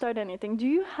 before we start anything, do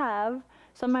you have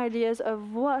some ideas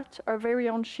of what our very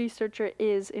own she searcher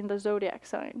is in the zodiac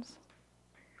signs?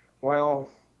 Well,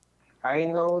 I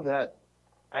know that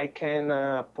I can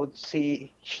put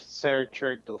sea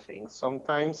searcher to things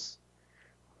sometimes.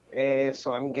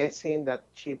 So I'm guessing that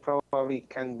she probably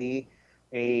can be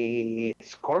a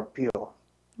Scorpio.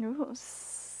 Ooh,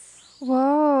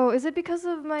 Whoa, is it because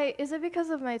of my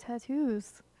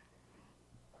tattoos?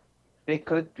 They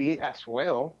could be as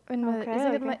well. And my, Okay, is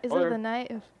it okay. is it Or- the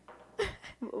night of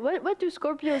what do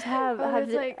Scorpios have? Well, have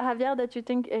it's y- like- have y'all that you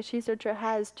think a she searcher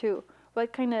has too?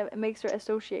 What kind of makes her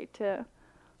associate to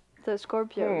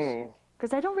Scorpios? Hmm.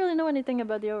 Because I don't really know anything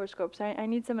about the horoscopes. I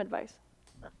need some advice.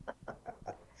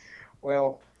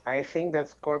 Well, I think that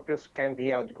Scorpios can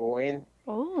be outgoing,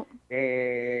 Oh,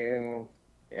 and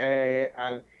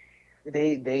and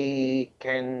they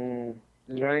can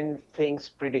learn things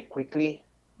pretty quickly.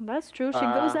 that's true. She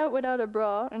goes Uh, out without a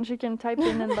bra and she can type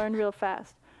in and learn real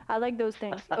fast. I like those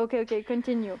things. Okay, okay,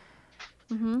 continue.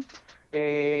 Mm-hmm.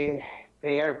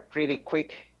 they are pretty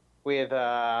quick with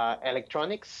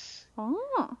electronics.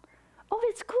 Oh. Oh,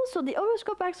 it's cool. So the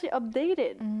horoscope actually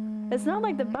updated. It's not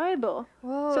like the Bible.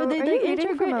 Whoa, So they are you reading from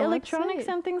integrate a electronics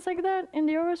website? and things like that in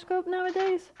the horoscope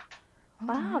nowadays.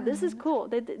 Wow, this is cool.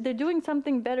 They're doing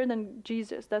something better than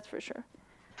Jesus, that's for sure.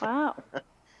 Wow.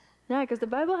 Yeah, because the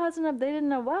Bible hasn't updated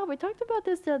in a while. We talked about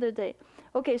this the other day.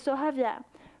 Okay, so Javier,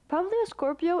 probably a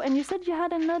Scorpio, and you said you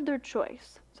had another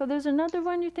choice. So there's another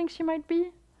one you think she might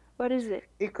be? What is it?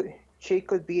 She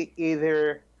could be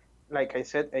either, like I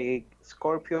said, a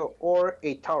Scorpio or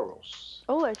a Taurus.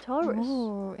 Oh, a Taurus.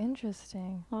 Oh,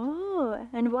 interesting. Oh,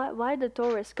 and why the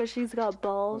Taurus? Because she's got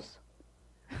balls.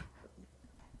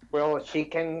 Well, she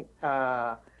can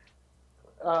uh,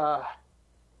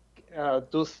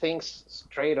 do things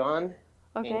straight on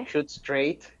Okay, and shoot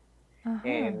straight Uh-huh.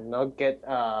 and not get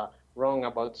wrong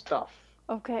about stuff.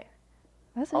 okay.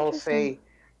 That's I'll interesting. say,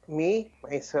 me,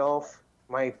 myself,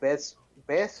 my best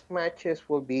matches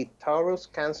will be Taurus,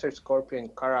 Cancer, Scorpion,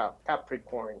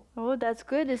 Capricorn. Oh, that's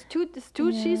good. It's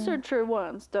two she Yeah. searcher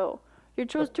ones though. You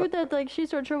chose two that like she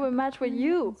searcher would match with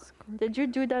you. Did you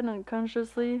do that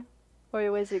unconsciously, or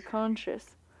was it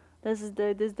conscious? This is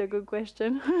the good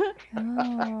question.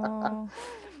 Oh.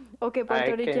 Okay,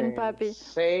 Puerto Rican papi.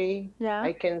 I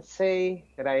Yeah. can say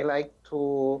that I like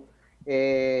to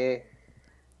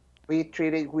be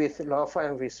treated with love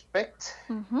and respect,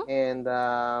 Mhm. and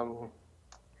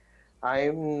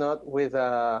I'm not with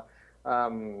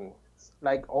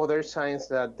like other signs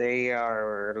that they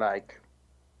are like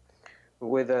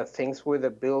with things with the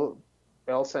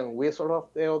bells and whistle of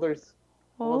the other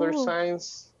Oh,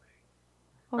 signs.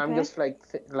 I'm okay. just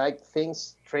like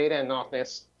things straight and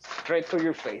honest, straight to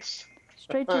your face.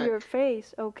 Straight to your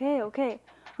face. Okay, okay.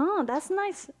 Oh, that's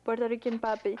nice, Puerto Rican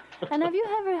papi. And have you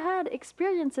ever had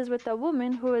experiences with a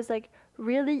woman who is like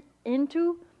really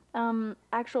into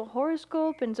actual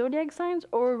horoscope and zodiac signs,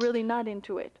 or really not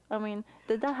into it? I mean,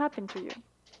 did that happen to you?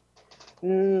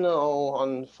 No,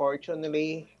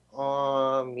 unfortunately,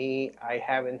 me, I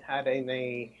haven't had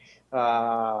any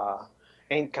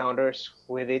encounters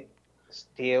with it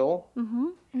still, Mm-hmm.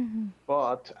 Mm-hmm.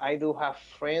 but I do have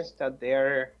friends that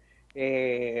they're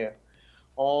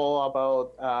all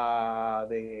about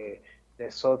the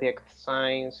zodiac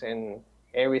signs and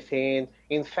everything.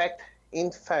 In fact,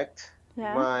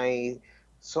 Yeah. my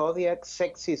zodiac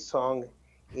sexy song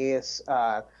is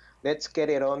 "Let's Get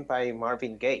It On" by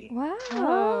Marvin Gaye. Wow.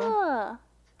 Ah.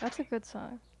 That's a good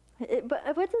song. But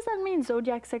what does that mean,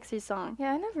 zodiac sexy song?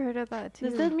 Yeah, I never heard of that too.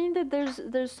 Does that mean that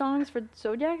there's songs for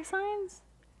zodiac signs?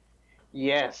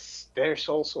 Yes, there's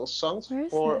also songs Where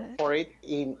is for that? for it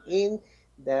in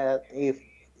that if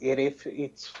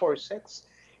it's for sex,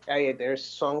 there's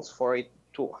songs for it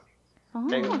too.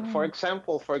 Like, Oh. for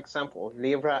example,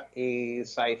 Libra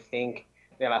is, I think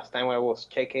the last time I was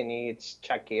checking, it's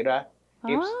Shakira.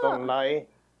 Hips Don't Ah. Lie.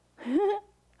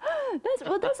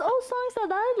 That's all songs that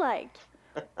I like.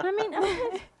 I mean,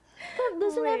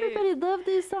 doesn't Wait. everybody love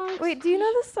these songs? Wait, do you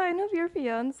know the sign of your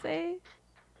fiance?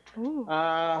 Ooh.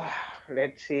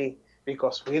 Let's see,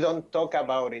 because we don't talk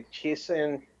about it. She's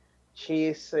in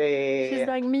she's She's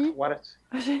like me. what?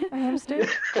 A hamster?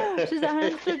 She's a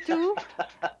hamster too.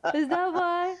 Is that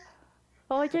why?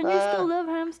 Oh, can you still love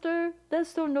hamster? That's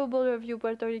so noble of you,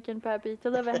 Puerto Rican papi, to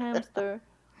love a hamster.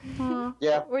 Huh.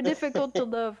 Yeah. We're difficult to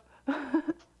love.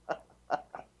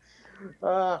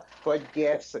 But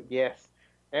yes, yes.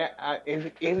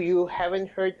 If you haven't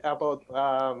heard about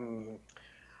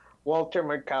Walter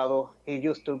Mercado, he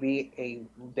used to be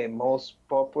the most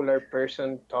popular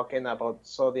person talking about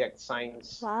zodiac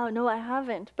signs. Wow, no, I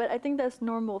haven't, but I think that's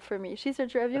normal for me. She's a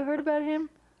have you heard about him?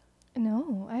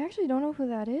 No, I actually don't know who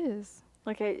that is.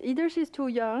 Okay, either she's too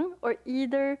young, or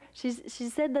either she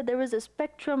said that there was a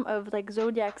spectrum of like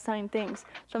zodiac sign things.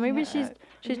 So maybe Yeah,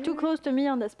 she's too close to me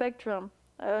on the spectrum.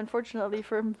 Unfortunately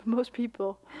for most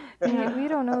people. We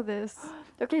don't know this.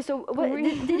 Okay, so what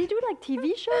did he do like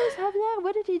TV shows, Javier?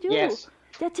 What did he do? Yes,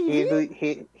 The TV?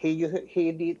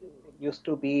 he did used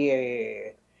to be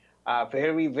a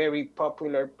very very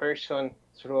popular person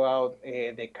throughout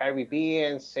the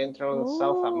Caribbean, Central and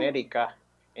South Oh. America,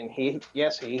 and he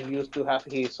used to have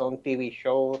his own TV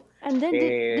show. And then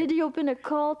Uh, did he open a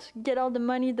cult, get all the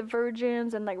money, the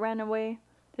virgins, and like ran away?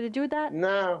 Did he do that?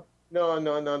 No, no,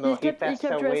 no, no, no. He Passed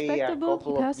kept away a respectable?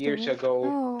 couple He of passed years away. ago.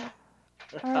 Oh,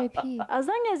 R.I.P. As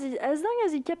long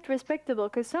as he kept respectable,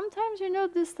 because sometimes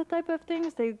this the type of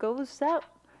things they go south.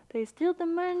 They steal the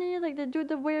money, like they do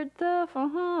the weird stuff.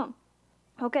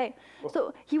 Okay,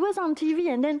 so he was on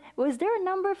TV, and then was there a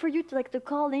number for you to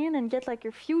call in and get like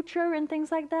your future and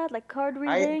things like that, like card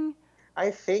reading?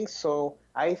 I think so.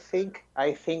 I think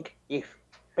if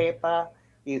Pepa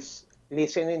is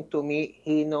listening to me,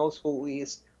 he knows who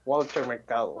is Walter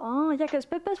Mercado. Oh, yeah, because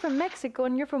Pepe's from Mexico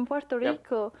and you're from Puerto Yep.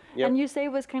 Rico. Yep. And you say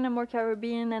it was kind of more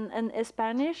Caribbean and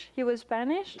Spanish? He was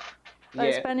Spanish?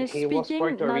 Yeah, Spanish he was speaking?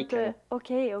 Puerto Not Rican.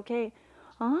 okay, okay.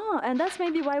 Ah, and that's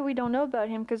maybe why we don't know about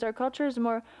him, because our culture is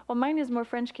more, well, mine is more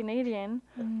French Canadian.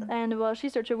 And well,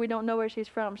 she's searcher, we don't know where she's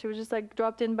from. She was just like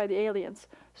dropped in by the aliens.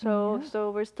 So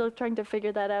we're still trying to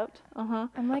figure that out.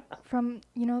 I'm like from,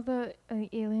 the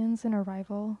aliens in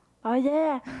Arrival. Oh,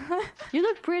 yeah. You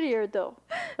look prettier, though.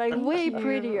 Like, way you.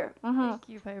 prettier. Thank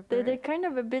you, Piper. They're kind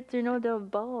of a bit, they have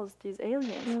balls, these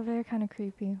aliens. They're kind of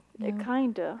creepy.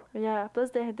 Kinda, yeah. Plus,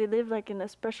 they live like in a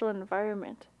special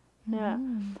environment. Yeah.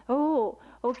 Oh,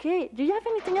 okay. Do you have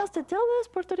anything else to tell us,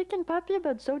 Puerto Rican papi,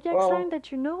 about zodiac Well- sign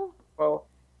that you know? Well,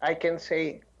 I can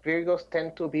say Virgos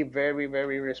tend to be very,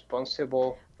 very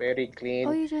responsible, very clean,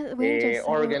 Oh, you just sent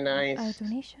organized a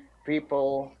donation.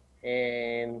 people,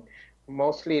 and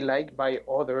mostly liked by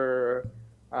other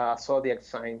zodiac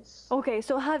signs. Okay,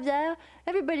 so Javier,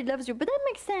 everybody loves you, but that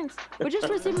makes sense. We just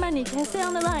received money. Can I stay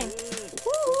on the line?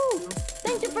 Woo!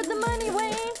 Thank you for the money,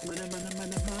 Wayne.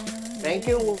 Thank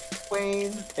you,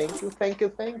 Wayne. Thank you, thank you,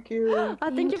 thank you.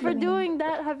 Thank you for you. doing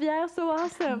that, Javier. So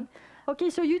awesome. Okay,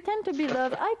 so you tend to be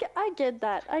loved. I get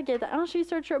that. I get that. She's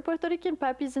searcher. Puerto Rican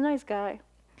papi's a nice guy.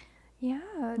 Yeah.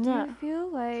 Yeah.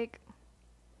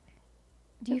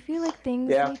 Do you feel like things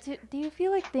Yeah.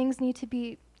 need to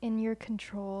be in your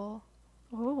control?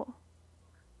 Oh.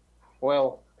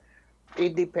 Well,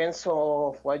 it depends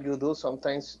on what you do.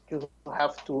 Sometimes you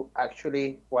have to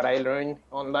actually, what I learned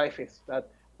on life is that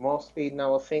mostly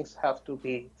now things have to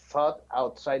be thought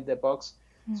outside the box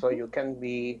so you can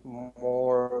be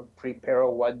more prepared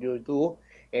on what you do,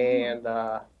 and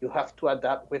you have to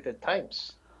adapt with the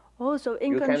times. Oh, so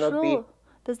in You cannot control. be-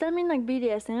 Does that mean like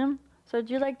BDSM? So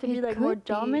do you like to be like more could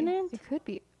be. dominant? It could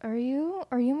be. Are you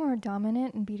more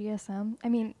dominant in BDSM? I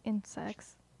mean, in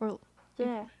sex. Or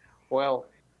Yeah. Well,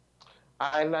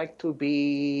 I like to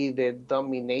be the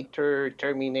dominator,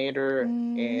 terminator,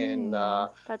 and The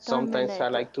sometimes I dominator.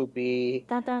 like to be.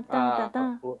 Dun, dun, dun,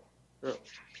 dun, dun.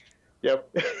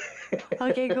 Yep.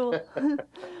 Okay, cool.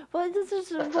 Well, this is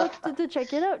to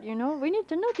check it out, We need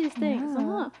to know these things.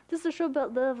 Yeah. This is a show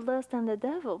about love, lust, and the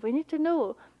devil. We need to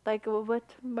know, like,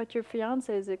 what your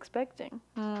fiance is expecting.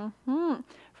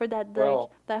 For that,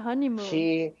 Well, that honeymoon.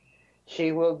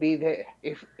 She will be the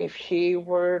if she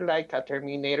were like a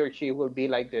Terminator, she will be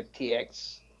like the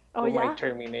TX Oh, for my yeah?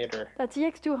 Terminator. That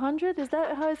TX200, is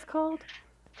that how it's called?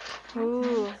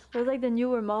 Ooh, that's like the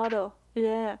newer model.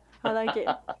 Yeah, I like it.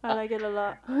 I like it a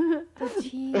lot. the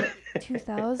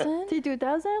T2000?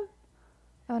 T2000?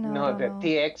 Oh no, I No, don't the know.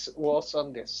 TX was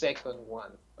on the second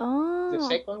one. Oh, The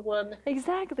second one,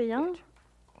 exactly, huh?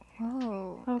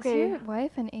 Whoa. Okay. Is your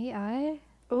wife an AI?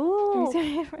 Ooh.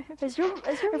 Is your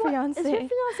Is your fiance?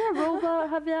 fiance a robot,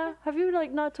 Javier? Have you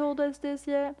not told us this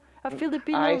yet? A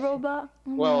Filipino I- robot?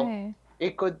 well, my.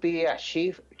 it could be a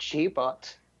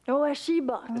she-bot. Oh, a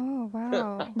Sheba. Oh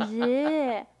wow.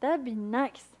 Yeah, that'd be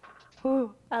nice.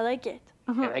 Ooh, I like it.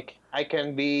 And I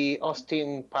can be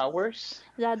Austin Powers.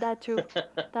 Yeah, that too.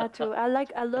 That too. I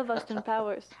love Austin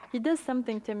Powers. He does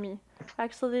something to me.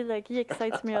 Actually, like he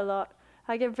excites me a lot.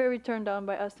 I get very turned on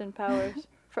by Austin Powers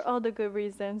for all the good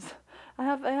reasons. I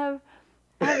have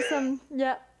some.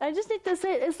 Yeah, I just need to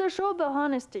say it's a show about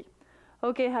honesty.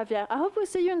 Okay, Javier. I hope we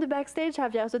see you in the backstage,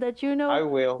 Javier, so that you I know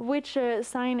will. which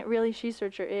sign really She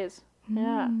Searcher is.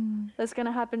 Yeah, that's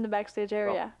gonna happen in the backstage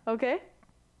area. Okay.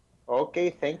 Okay,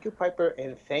 thank you, Piper,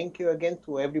 and thank you again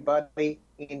to everybody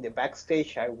in the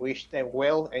backstage. I wish them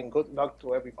well and good luck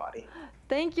to everybody.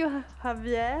 Thank you,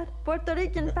 Javier. Puerto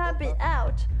Rican Papi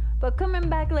out, but coming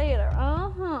back later.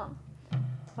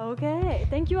 Okay,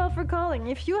 thank you all for calling.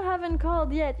 If you haven't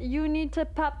called yet, you need to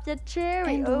pop your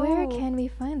cherry. And where can we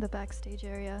find the backstage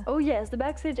area? Oh yes, the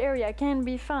backstage area can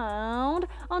be found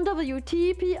on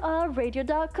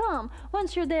WTPRradio.com.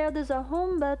 Once you're there, there's a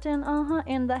home button,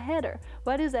 in the header.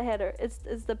 What is a header? It's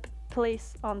the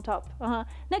place on top.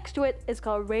 Next to it is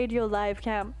called Radio Live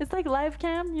Cam. It's like live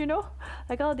cam,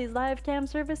 like all these live cam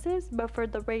services, but for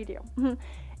the radio.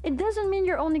 It doesn't mean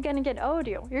you're only gonna get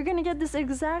audio. You're gonna get this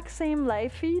exact same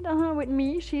live feed, with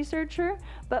me, She Searcher,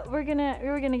 but we're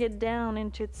gonna get down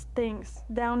into things,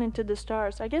 down into the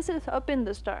stars. I guess it's up in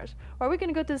the stars. Or we're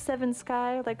gonna go to the seventh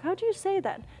sky. Like, how do you say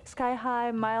that? Sky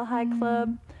High, Mile High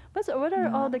Club. What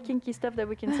are all the kinky stuff that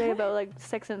we can say about like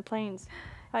sex and planes?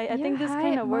 I think this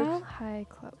kind of works. Mile High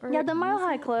Club. Yeah, the Mile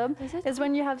High Club it is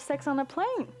when you have sex on a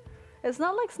plane. It's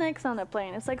not like snakes on a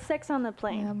plane. It's like sex on a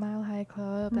plane. Yeah, Mile High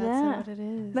Club. That's Yeah. what it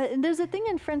is. But there's a thing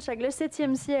in French like le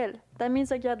septième ciel. That means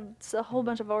like you had a whole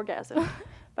bunch of orgasms.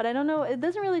 But I don't know. It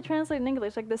doesn't really translate in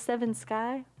English. Like the seventh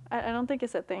sky. I don't think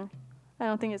it's a thing. I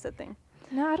don't think it's a thing.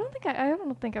 No, I don't think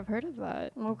I've heard of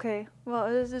that. Okay. Well,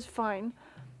 this is fine.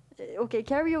 Okay,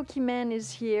 Karaoke Man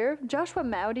is here. Joshua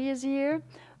Mowdy is here.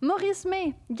 Maurice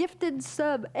May, gifted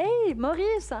sub. Hey,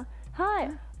 Maurice. Hi.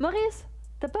 Maurice,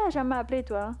 t'as pas jamais appelé,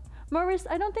 toi? Hein? Maurice,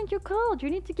 I don't think you called. You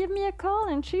need to give me a call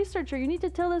and She Searcher. You need to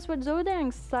tell us what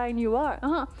Zodiac sign you are.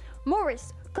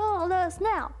 Maurice, call us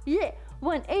now. Yeah.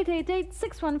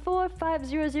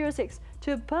 1-888-614-5006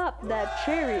 to pop that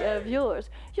cherry of yours.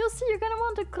 You'll see you're gonna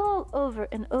want to call over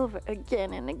and over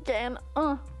again and again.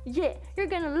 Yeah, you're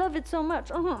gonna love it so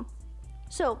much.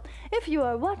 So, if you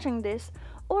are watching this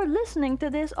or listening to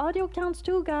this, audio counts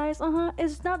too, guys.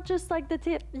 It's not just like the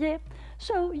tip, yeah.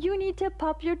 So, you need to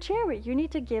pop your cherry. You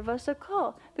need to give us a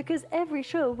call because every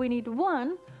show we need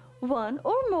one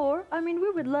or more. I mean, we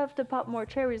would love to pop more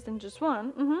cherries than just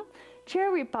one.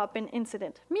 Cherry popping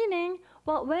incident, meaning,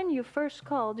 well, when you first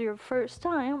called your first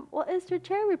time, well, is your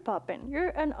cherry popping? You're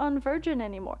an unvirgin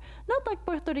anymore. Not like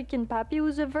Puerto Rican Papi,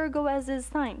 who's a Virgo as his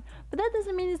sign. But that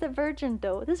doesn't mean he's a virgin,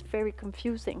 though. This is very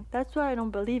confusing. That's why I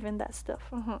don't believe in that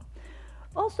stuff.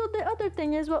 Also, the other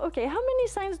thing is, well, okay, how many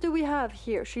signs do we have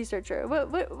here, She Searcher?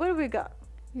 What do we got?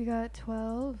 We got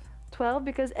 12. 12,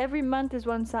 because every month is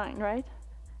one sign, right?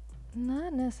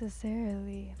 Not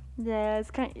necessarily. Yeah,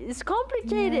 it's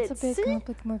complicated. Yeah, it's a bit See?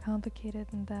 more complicated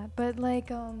than that. But like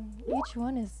each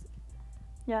one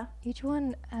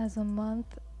as a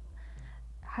month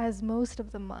has most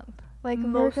of the month. Like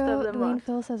Most Virgo, of the Dwayne month.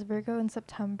 Phil says Virgo in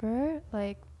September.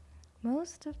 Like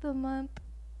most of the month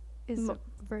is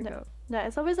Virgo. Yeah,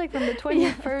 it's always like from the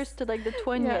 21st to like the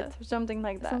 20th or something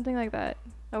like that. Something like that.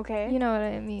 Okay. You know what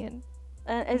I mean?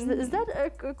 Is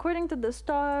that according to the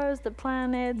stars, the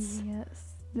planets? Yes.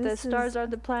 The stars are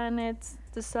the planets,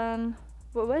 the sun.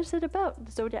 What is it about,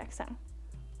 the zodiac sign?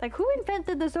 Like, who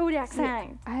invented the zodiac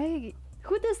sign?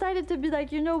 Who decided to be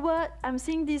like, you know what? I'm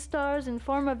seeing these stars in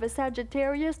form of a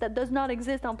Sagittarius that does not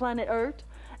exist on planet Earth,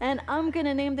 and I'm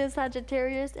gonna name this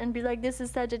Sagittarius and be like, this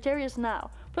is Sagittarius now.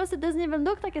 Plus, it doesn't even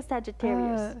look like a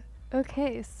Sagittarius.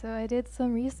 Okay, so I did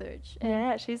some research.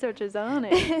 Yeah, She Searcher's on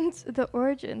it. And the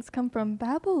origins come from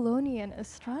Babylonian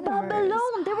astronomers.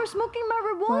 Babylon, they were smoking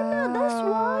marijuana. Wow. That's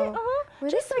why. Were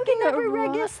they Just like in smoking every a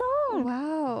reggae song.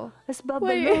 Wow. It's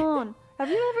Babylon. Have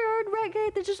you ever heard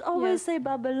reggae? They just always Yes. say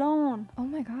Babylon. Oh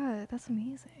my god, that's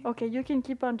amazing. Okay, you can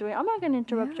keep on doing. I'm not gonna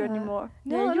interrupt you Yeah. anymore.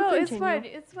 No, Yeah, you no, it's continue. fine.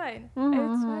 It's fine. Mhm,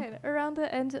 It's mhm. fine. Around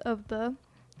the end of the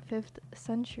 5th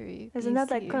century. Isn't that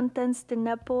like BC.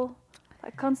 Constantinople?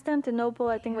 Like Constantinople,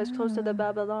 I think was close to the Yeah.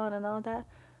 Babylon and all that.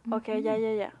 Okay,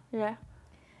 yeah.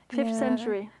 5th Yeah.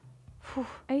 century. Phew,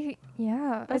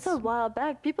 that's a while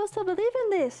back. People still believe in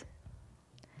this.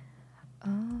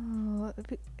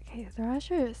 Okay,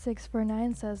 Thrasher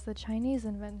 649 says the Chinese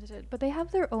invented it, but they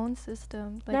have their own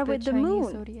system, like Yeah, the with the Chinese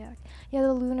moon. zodiac. Yeah,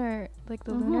 the lunar, like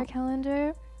the lunar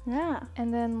calendar, Yeah.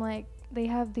 and then like they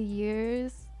have the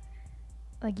years,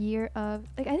 like year of,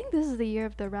 like I think this is the year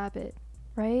of the rabbit,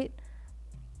 right?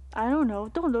 I don't know.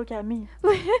 Don't look at me.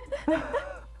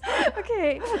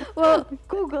 Okay, well,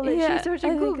 Google it. yeah, She's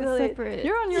searching I think Google it's it. separate.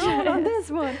 You're on your own on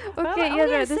this one. Okay, I'm yeah, gonna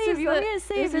no, this save is you. I'm the- gonna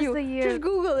save this is you. the year- Just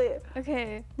Google it.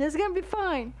 Okay. It's gonna be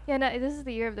fine. Yeah, no, this is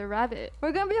the year of the rabbit.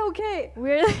 We're gonna be okay.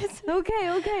 We're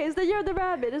Okay. It's the year of the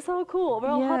rabbit. It's all cool. We're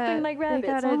all hopping like rabbits.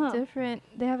 They got uh-huh. a different.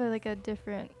 They have like a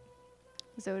different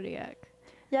zodiac.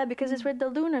 Yeah, because it's with the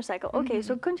lunar cycle. Okay,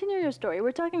 so continue your story.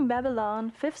 We're talking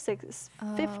Babylon,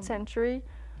 5th century.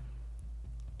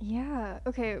 Yeah.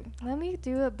 Okay. Let me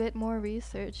do a bit more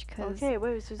research, cause Okay,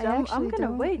 wait. So I I'm actually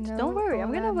gonna wait. know Don't worry. I'm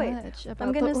all gonna that wait. much I'm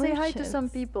about gonna the say hi to some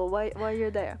orchids. people while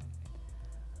you're there.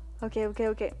 Okay.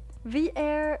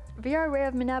 VR Ray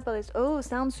of Minneapolis. Oh,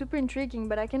 sounds super intriguing,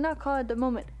 but I cannot call at the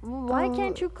moment. Why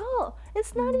can't you call?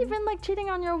 It's not even like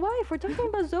cheating on your wife. We're talking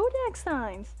about zodiac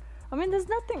signs. I mean, there's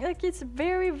nothing like it's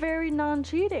very, very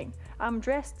non-cheating. I'm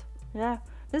dressed. Yeah.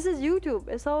 This is YouTube.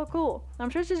 It's all cool. I'm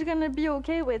sure she's gonna be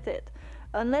okay with it.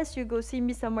 Unless you go see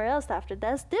me somewhere else after.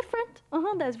 That's different.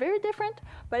 That's very different.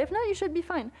 But if not, you should be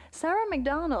fine. Sarah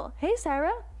McDonald. Hey,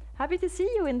 Sarah. Happy to see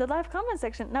you in the live comment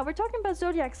section. Now, we're talking about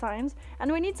zodiac signs,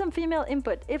 and we need some female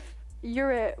input. If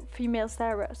you're a female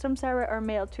Sarah, some Sarah are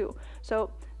male too.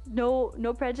 So, no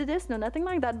prejudice, no nothing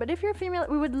like that. But if you're female,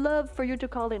 we would love for you to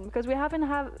call in because we haven't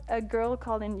had a girl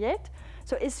call in yet.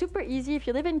 So it's super easy. If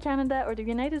you live in Canada or the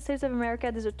United States of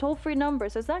America, there's a toll-free number,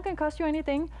 so it's not going to cost you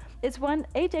anything. It's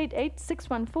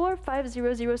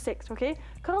 1-888-614-5006, okay?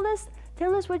 Call us,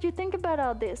 tell us what you think about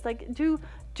all this. Like, do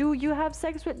you have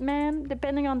sex with men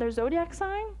depending on their zodiac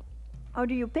sign? Or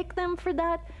do you pick them for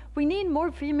that? We need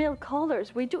more female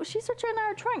callers. We do. She's such an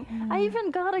are trying. I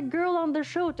even got a girl on the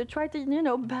show to try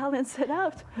to, balance it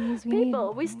out. Please,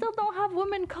 We still don't have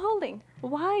women calling.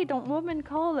 Why don't women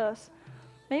call us?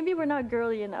 Maybe we're not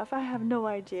girly enough. I have no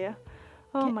idea.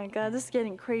 Oh my god, this is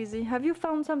getting crazy. Have you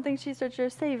found something, She Searcher?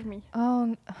 Save me.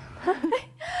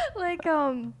 Like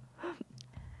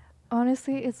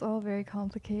honestly, it's all very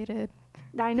complicated.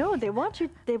 I know they want you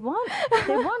to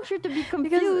be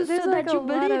confused there's so like that you a lot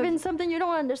believe of- in something you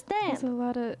don't understand. There's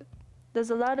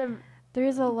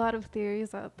a lot of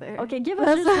theories out there. Okay, give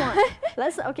us just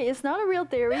one. Okay, it's not a real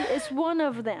theory. It's one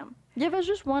of them. Give us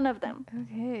just one of them.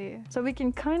 Okay. So we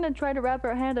can kind of try to wrap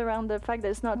our head around the fact that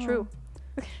it's not true.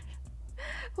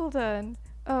 Hold on.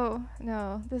 Oh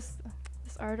no, this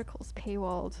article's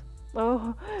paywalled.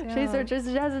 Oh, She Searcher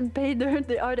hasn't paid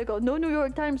the article. No New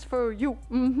York Times for you.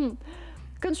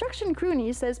 Construction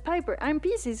Croony says, Piper, I'm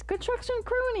Pisces. Construction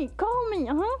Croony, call me,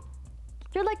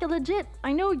 You're like a legit,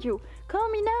 I know you. Call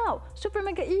me now. Super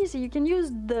mega easy. You can use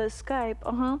the Skype,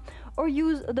 or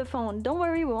use the phone. Don't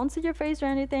worry, we won't see your face or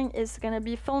anything. It's gonna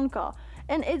be phone call.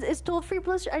 And it's toll free,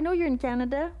 plus I know you're in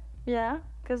Canada. Yeah,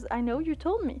 because I know you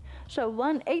told me. So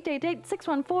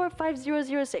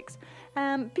 1-888-614-5006.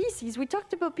 Pisces, we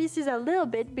talked about Pisces a little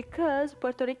bit because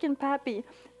Puerto Rican Papi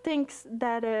thinks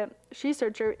that She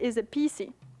Searcher is a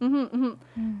PC.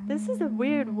 This is a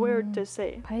weird word to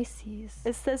say. Pisces.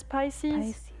 It says Pisces?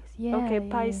 Pisces. Yeah. Okay,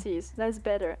 yeah. Pisces. That's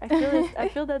better. I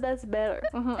feel that's better.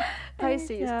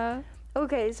 Pisces. Yeah.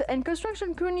 Okay, so and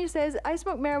Construction Cooney says, I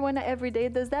smoke marijuana every day.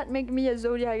 Does that make me a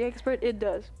zodiac expert? It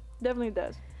does. Definitely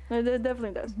does. It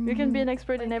definitely does. You can be an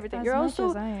expert in everything. As You're much also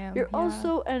as I am, you're yeah.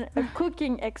 also a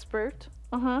cooking expert.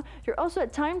 You're also a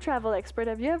time travel expert.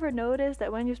 Have you ever noticed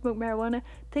that when you smoke marijuana,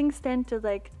 things tend to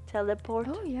like teleport?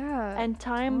 Oh yeah. And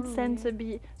time tends to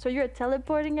be. So you're a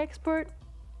teleporting expert,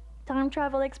 time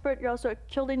travel expert. You're also a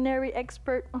culinary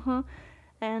expert.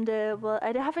 And well,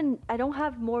 I don't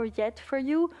have more yet for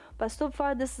you, but so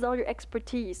far this is all your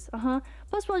expertise.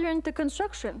 Plus, well, you're into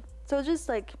construction, so just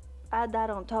like add that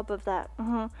on top of that.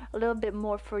 A little bit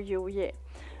more for you, yeah.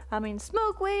 I mean,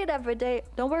 smoke weed every day.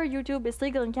 Don't worry, YouTube. It's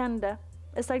legal in Canada.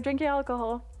 It's like drinking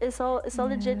alcohol. It's all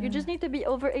legit. You just need to be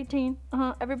over 18.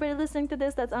 Everybody listening to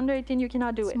this that's under 18, you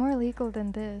cannot do It's it. more legal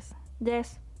than this.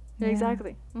 Yes, Yeah.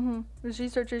 exactly. The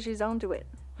researcher, she's onto it.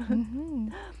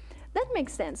 That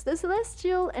makes sense. The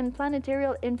celestial and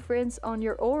planetarial influence on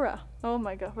your aura. Oh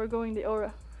my god, we're going the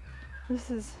aura.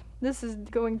 This is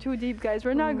going too deep, guys.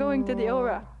 We're not going to the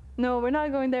aura. No, we're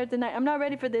not going there tonight. I'm not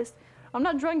ready for this. I'm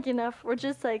not drunk enough. We're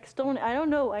just like stone. I don't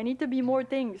know. I need to be more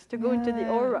things to go into the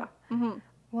aura.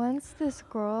 Once this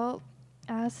girl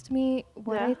asked me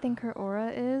what Yeah. I think her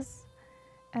aura is,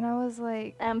 and I was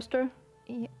like, Amster.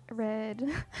 red.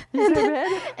 Is it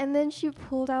red? And then she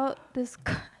pulled out this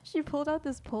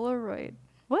Polaroid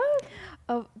What?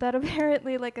 of that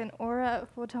apparently like an aura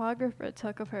photographer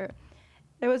took of her.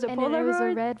 It was a And Polaroid. it was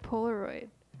a red Polaroid.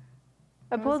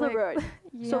 A I was like, Polaroid.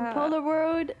 So yeah.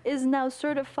 Polaroid is now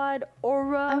certified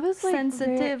aura I was like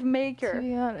sensitive To maker.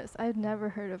 be honest, I'd never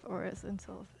heard of auras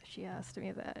until she asked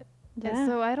me that. Yeah.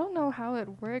 So I don't know how it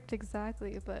worked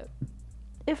exactly, but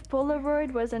If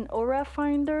Polaroid was an aura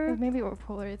finder, maybe or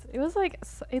Polaroid. It was like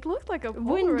it looked like a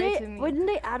wouldn't Polaroid to me.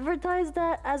 they advertise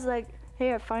that as like,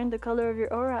 hey, I find the color of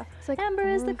your aura. It's like Amber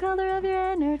is the aura- color of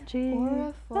your energy.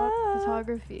 Aura Ah.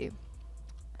 photography.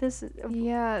 This is,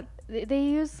 Yeah, they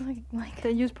use like.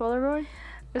 they use Polaroid.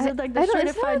 Is I- it like I the don't-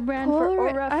 it's certified not brand for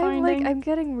Polaroid. aura I'm finding? I'm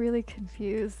getting really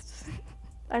confused.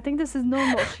 I think this is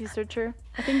normal, she searcher.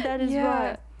 I think that is Yeah.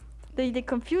 right. They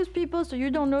confuse people, so you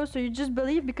don't know, so you just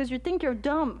believe because you think you're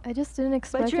dumb. I just didn't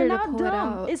expect But her you're to not pull it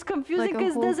dumb. out. It's confusing like a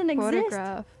because it whole doesn't exist.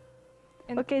 photograph.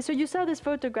 And Okay, so you saw this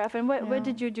photograph, and what Yeah.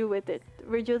 did you do with it?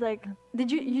 Were you like,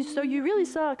 did you so you really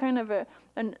saw kind of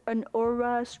an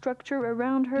aura structure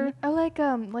around her? I like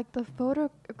the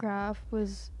photograph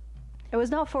was. It was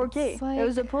not 4K. It's It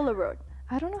was a like- Polaroid.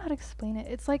 I don't know how to explain it.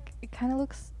 It's like it kind of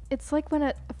looks. It's like when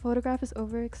a photograph is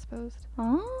overexposed,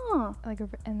 Oh.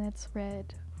 and it's red.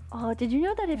 Oh, did you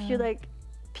know that if you Yeah. like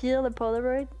peel a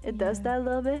Polaroid, it does Yeah. that a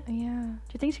little bit? Yeah.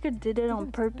 Do you think she did it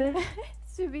on purpose?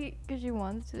 To be because she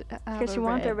wants to have Because she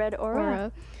wanted a red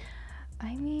aura?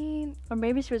 I mean, Or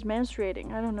maybe she was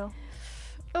menstruating. I don't know.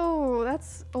 oh,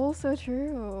 that's also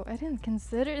true. I didn't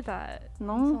consider that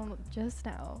No? until just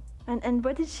now. And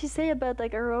what did she say about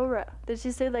like her aura? Did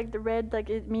she say like the red, like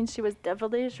it means she was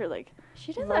devilish or like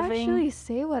She didn't loving? actually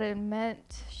say what it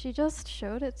meant. She just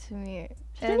showed it to me.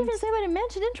 She didn't even say what it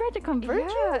meant. She didn't try to convert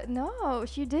you. Yeah, no,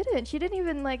 she didn't. She didn't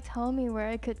even like tell me where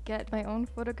I could get my own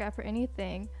photograph or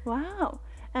anything. Wow.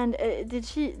 And did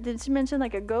she mention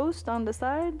like a ghost on the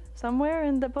side somewhere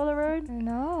in the Polaroid?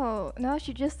 No, no,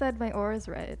 she just said my aura's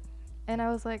red, and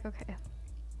I was like, okay,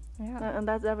 yeah. And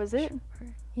that was it. Sure.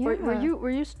 Yeah. Were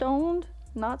you stoned?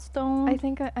 Not stoned? I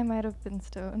think I might have been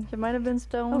stoned. She might have been A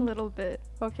stoned. little bit.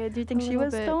 Okay. Do you think A she little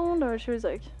was bit. stoned or she was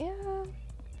like? Yeah,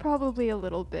 probably a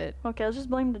little bit. Okay, let's just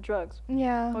blame the drugs.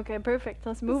 Yeah. Okay, perfect.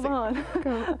 Let's move Sick. on.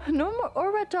 Go. No more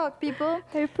aura talk, people.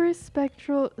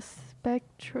 Hyperspectral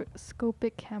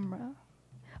spectroscopic camera.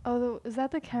 Although, is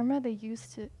that the camera they use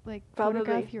to like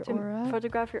photograph your to aura?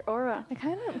 photograph your aura. I'm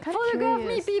kind of Photograph me,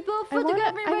 curious. people. I wanna-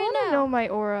 Photograph me I right wanna now. know my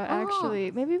aura Oh.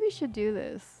 actually. Maybe we should do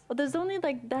this. Well, there's only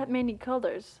like that many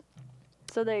colors,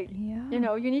 so they, Yeah. you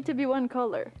know, you need to be one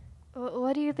color.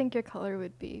 What do you think your color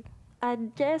would be? I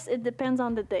guess it depends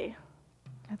on the day.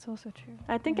 That's also true.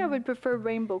 I think I Yeah. would prefer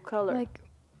rainbow color. Like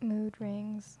mood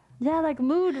rings. yeah, like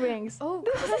mood rings. Oh,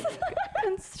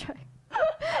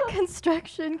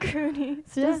 construction croonies.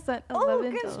 Yeah. Just sent Oh,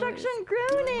 $11. construction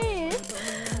cronies!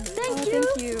 Thank Oh, you.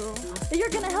 Thank you. You're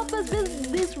gonna help us build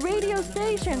this radio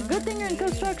station. Good thing you're in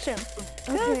construction.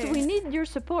 Because Okay. we need your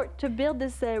support to build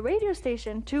this radio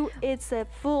station to its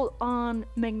full-on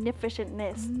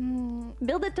magnificentness.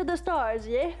 Build it to the stars,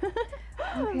 yeah?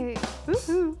 Okay.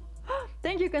 Woohoo!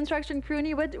 Thank you, Construction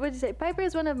Crooney. What did you say? Piper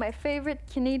is one of my favorite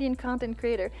Canadian content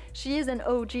creator. She is an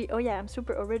OG. Oh yeah, I'm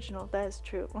super original. That is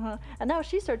true. And now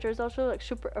She Searcher is also like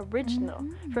super original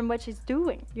from what she's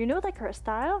doing. You know, like her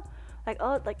style,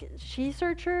 like She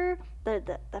Searcher,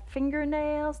 the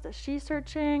fingernails, the She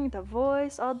Searching, the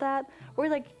voice, all that. We're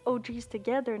like OGs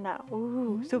together now.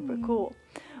 Ooh, super cool.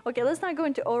 Okay, let's not go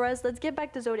into auras. Let's get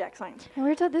back to zodiac signs. And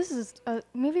we're told this is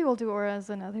maybe we'll do auras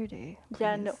another day.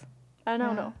 Yeah, no. please. I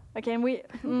don't Yeah. know. Okay,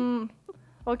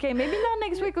 okay, maybe not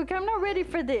next week. Okay, I'm not ready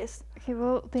for this. Okay,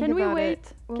 we'll think Can we about wait?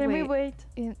 it. We'll Can we wait?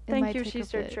 It Thank might you, take She a bit.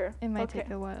 Searcher. It might Okay. take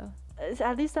a while.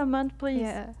 At least a month, please.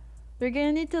 Yeah. You're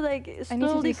gonna need to like I need to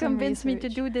slowly do some convince me to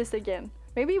research. do this again.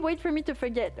 Maybe wait for me to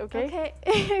forget, okay? Okay.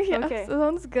 Yeah, Okay.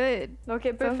 sounds good. Okay,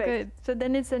 Sounds perfect. good. So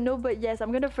then it's a no but yes.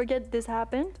 I'm gonna forget this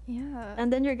happened, Yeah.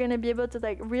 and then you're gonna be able to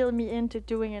like reel me into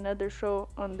doing another show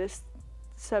on this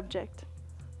subject.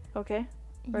 Okay?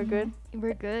 We're good?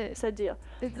 We're good. It's a deal.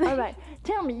 All right.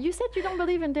 Tell me, you said you don't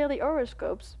believe in daily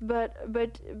horoscopes, but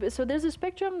so there's a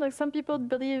spectrum. Like some people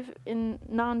believe in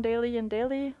non-daily and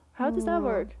daily. How does that Ooh.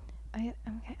 work? Okay,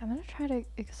 I'm gonna try to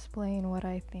explain what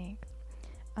I think.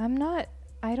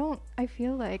 I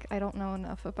feel like I don't know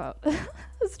enough about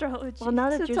astrology. Well, now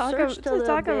that to you talk searched a to little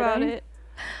talk bit, about eh? it.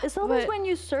 It's always But- when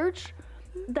you search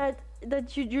that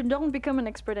you don't become an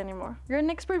expert anymore. You're an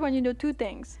expert when you know two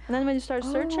things, and then when you start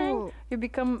searching, Oh. you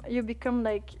become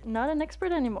like not an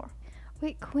expert anymore.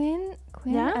 Wait, Quinn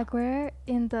Yeah? Aguirre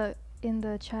in the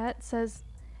chat says,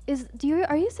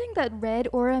 are you saying that red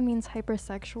aura means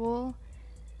hypersexual?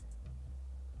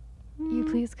 You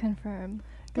please confirm.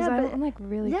 Because Yeah, but- I'm like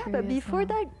really Yeah, curious but before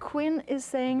now. that, Quinn is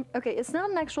saying, okay, it's not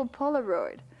an actual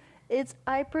Polaroid. It's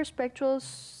hyperspectral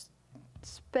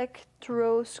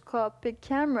spectroscopic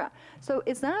camera. So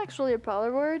it's not actually a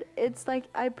Polaroid. It's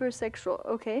like hypersexual.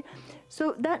 Okay,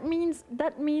 so that means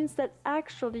that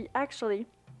actually,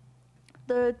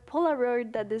 the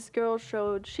Polaroid that this girl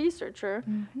showed She-Searcher,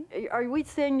 are we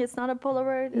saying it's not a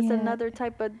Polaroid? It's Yeah. another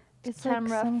type of It's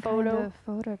camera like some photo. kind of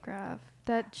photograph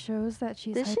that shows that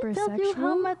she's Did she hypersexual. tell you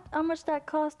how much that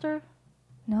cost her?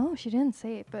 No, she didn't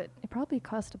say it, but it probably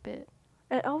cost a bit.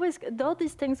 It always, all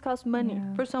these things cost money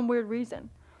Yeah. for some weird reason.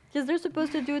 Because they're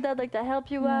supposed to do that, like to help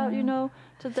you out, you Yeah. know,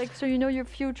 to like so you know your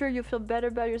future, you feel better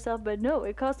about yourself. But no,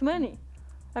 it costs money.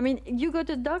 I mean, you go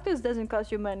to the doctors, doesn't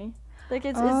cost you money. Like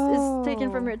it's taken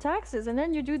from Oh. your taxes, and then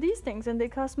you do these things, and they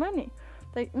cost money.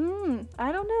 Like, I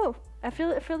don't know. I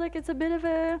feel like it's a bit of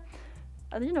a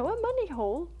you know, a money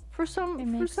hole for It for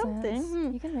makes something.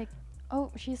 sense. You can make. Oh,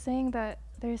 she's saying that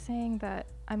they're saying that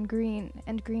I'm green,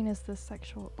 and green is the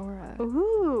sexual aura.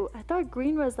 Ooh, I thought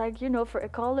green was like, you know, for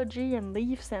ecology and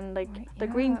leaves and like Right, the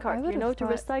green yeah, I cart, you would've know, to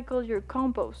thought- recycle your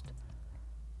compost.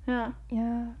 Yeah.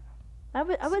 Yeah,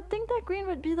 I would think that green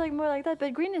would be like more like that,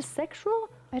 but green is sexual?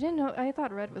 I didn't know. I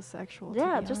thought red was sexual.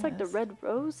 Yeah, to be just like the honest. red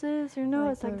roses, you know,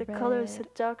 Like it's like the the color of red-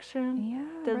 seduction. Yeah,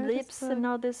 The red is lips the and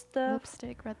all this stuff.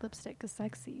 lipstick. Red lipstick is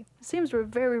sexy. Seems we're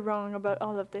very wrong about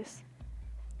all of this.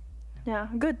 Yeah,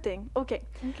 good thing. Okay.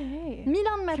 Okay.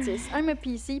 Milan Matisse, I'm a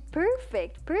PC.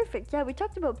 Perfect, perfect. Yeah, we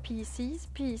talked about PCs.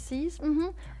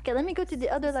 Okay, let me go to the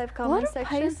other live A lot comment of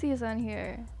section. Pisces on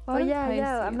here. A Oh lot of yeah,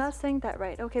 I'm Pisces. not saying that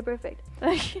right. Okay, perfect.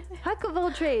 Hack of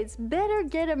all trades, better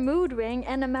get a mood ring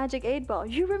and a magic 8 ball.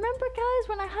 You remember, guys,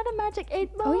 when I had a magic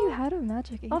 8 ball? Oh, you had a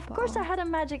magic 8 Of course I had a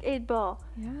magic 8 ball.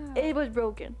 Yeah. It was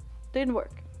broken. Didn't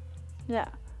work. Yeah.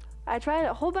 I tried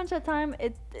a whole bunch of time.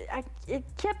 It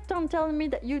kept on telling me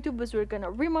that YouTube was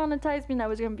gonna remonetize me and I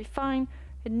was gonna be fine.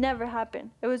 It never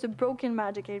happened. It was a broken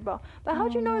magic 8 ball. But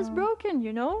how'd Oh, you know it's no. broken,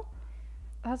 you know?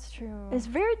 That's true. It's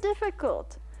very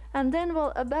difficult. And then,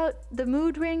 well, about the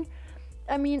mood ring,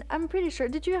 I mean, I'm pretty sure.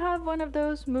 Did you have one of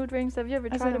those mood rings? Have you ever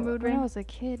tried a mood when ring? I was a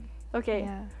kid. Okay,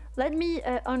 Yeah. let me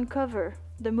uncover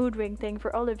the mood ring thing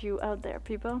for all of you out there,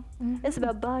 people. It's Mhm.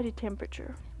 about body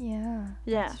temperature. Yeah.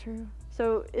 Yeah. That's true.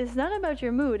 So it's not about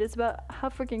your mood, it's about how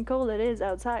freaking cold it is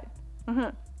outside.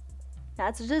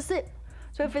 That's just it.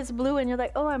 So if it's blue and you're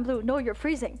like, oh, I'm blue, no, you're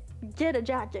freezing. Get a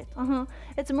jacket.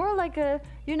 It's more like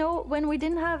you know, when we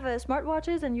didn't have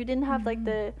smartwatches and you didn't have like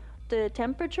the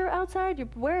temperature outside, you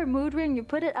wear a mood ring, you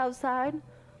put it outside,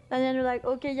 and then you're like,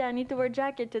 okay, yeah, I need to wear a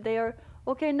jacket today, or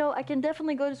okay, no, I can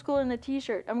definitely go to school in a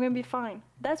t-shirt. I'm gonna be fine.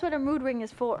 That's what a mood ring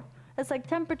is for. It's like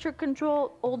temperature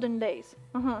control olden days.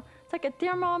 It's like a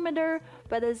thermometer,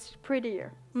 but it's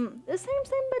prettier. The same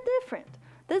but different.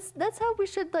 That's how we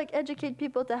should like educate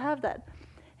people to have that.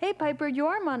 Hey Piper, you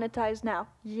are monetized now.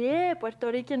 Yeah,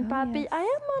 Puerto Rican Oh, papi, yes. I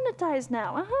am monetized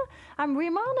now. I'm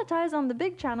remonetized on the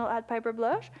big channel at Piper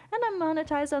Blush, and I'm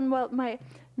monetized on my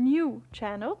new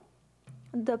channel,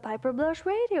 the Piper Blush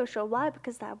Radio Show. Why?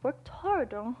 Because I worked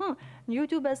hard.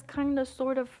 YouTube has kind of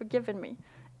sort of forgiven me.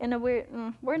 In a weird,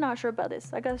 we're not sure about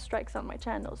this. I got strikes on my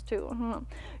channels too.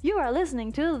 You are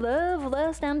listening to Love,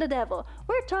 Lust, and the Devil.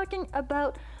 We're talking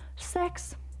about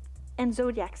sex and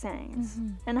zodiac signs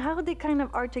and how they kind of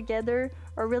are together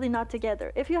or really not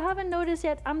together. If you haven't noticed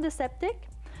yet, I'm the septic,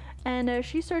 and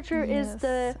She-Searcher is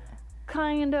the Yes.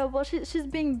 kind of, well, she's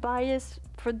being biased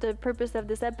for the purpose of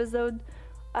this episode.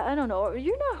 I don't know.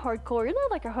 You're not hardcore. You're not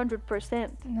like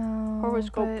 100% No.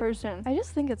 horoscope but person. I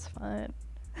just think it's fun.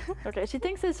 Okay, she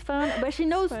thinks it's fun, but she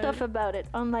knows It's stuff fun. about it,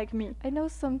 unlike me. I know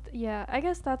some. Yeah, I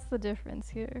guess that's the difference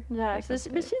here. Yeah, Like so a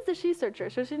but bit. she's the She-Searcher,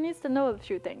 so she needs to know a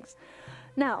few things.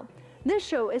 Now, this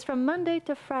show is from Monday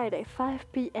to Friday,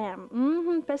 5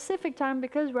 p.m. Pacific time,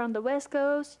 because we're on the West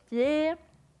Coast. Yeah.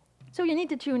 So you need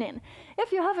to tune in.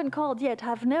 If you haven't called yet,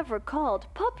 have never called,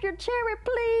 pop your cherry,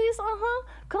 please.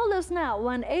 Call us now,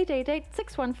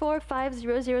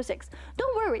 1-888-614-5006.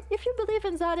 Don't worry, if you believe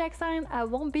in zodiac sign, I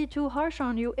won't be too harsh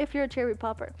on you if you're a cherry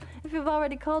popper. If you've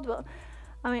already called, well,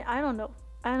 I mean, I don't know.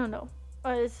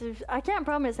 I can't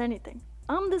promise anything.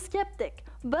 I'm the skeptic,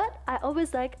 but I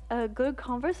always like a good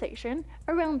conversation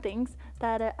around things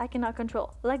that I cannot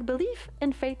control, like belief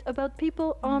and faith about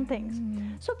people on things.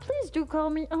 So please do call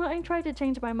me and try to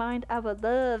change my mind. I would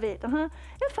love it.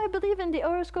 If I believe in the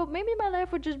horoscope, maybe my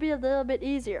life would just be a little bit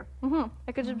easier.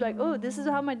 I could just be like, oh, this is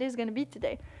how my day's gonna be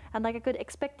today, and like I could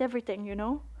expect everything, you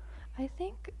know. I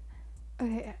think.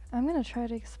 Okay, I'm gonna try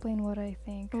to explain what I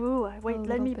think. Ooh, wait, let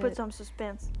little me put bit. some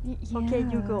suspense. Yeah. Okay,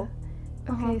 you go.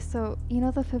 Okay, so you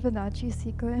know the Fibonacci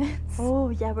sequence? Oh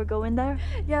yeah, we're going there.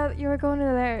 Yeah, you were going to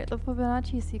there, the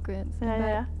Fibonacci sequence. and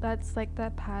Yeah. That's like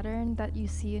that pattern that you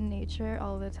see in nature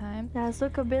all the time. Yeah, it's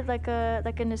look a bit like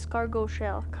an escargot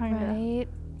shell, kind of. Right?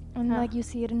 And Yeah. like you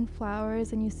see it in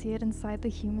flowers and you see it inside the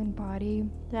human body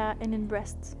Yeah, and in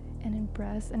breasts. and in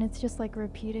breasts, and it's just like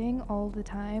repeating all the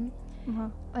time. Uh-huh.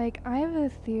 Like, I have a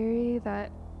theory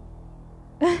that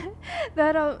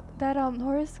that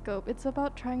horoscope, it's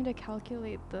about trying to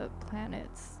calculate the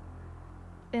planets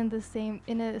in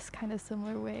a kind of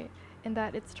similar way, in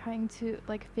that it's trying to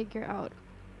like figure out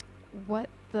what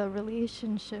the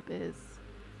relationship is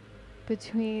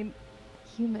between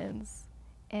humans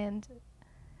and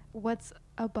what's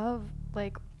above,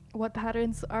 like what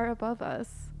patterns are above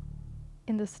us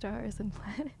in the stars and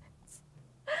planets.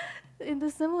 In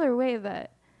the similar way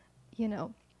that, you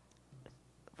know,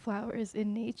 flowers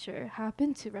in nature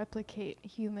happen to replicate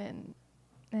human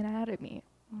anatomy.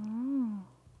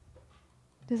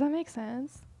 Does that make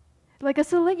sense? Like a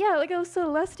like a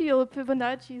celestial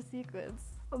Fibonacci sequence.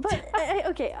 But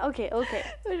okay.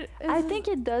 I think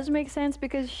it does make sense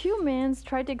because humans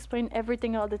try to explain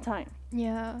everything all the time.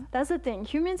 Yeah. That's the thing.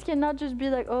 Humans cannot just be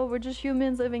like, oh, we're just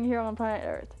humans living here on planet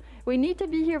Earth. We need to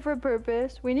be here for a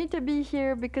purpose. We need to be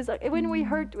here because when we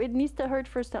hurt, it needs to hurt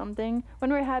for something.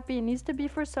 When we're happy, it needs to be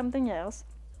for something else.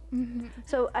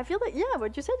 So I feel like, yeah,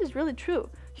 what you said is really true.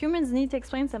 Humans need to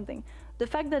explain something. The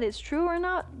fact that it's true or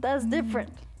not, that's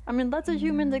different. I mean, lots of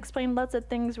humans explain lots of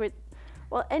things with,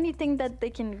 well, anything that they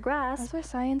can grasp. That's why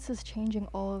science is changing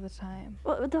all of the time.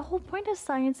 Well, the whole point of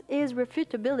science is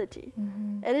refutability.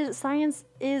 Science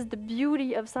is the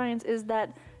beauty of science is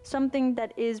that something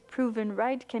that is proven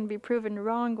right can be proven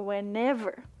wrong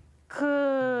whenever.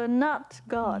 Not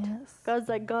God. Yes. God's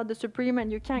like God the Supreme,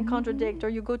 and you can't contradict, or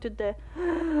you go to the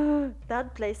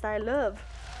that place I love.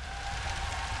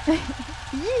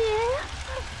 Yeah,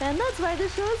 and that's why the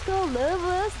show is called Love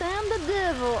Us and the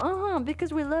Devil.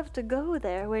 Because we love to go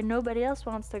there where nobody else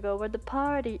wants to go, where the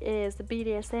party is, the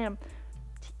BDSM,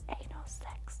 the anal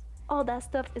sex, all that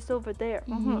stuff is over there.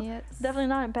 Yes. Definitely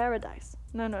not in paradise.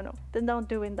 No. Then don't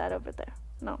doing that over there.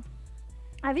 No.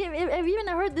 I've even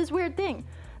heard this weird thing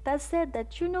that said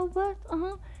that, you know what?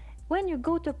 When you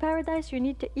go to paradise, you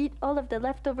need to eat all of the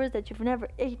leftovers that you've never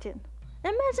eaten.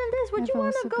 Imagine this. Would I've you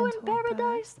want to also go been in told that.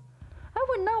 paradise? I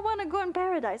would not want to go in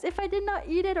paradise if I did not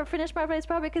eat it or finish my plate. It's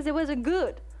probably because it wasn't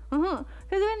good. Because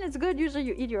when it's good, usually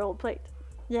you eat your whole plate.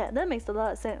 Yeah, that makes a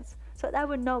lot of sense. So I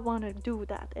would not want to do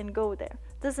that and go there.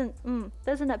 Doesn't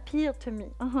appeal to me.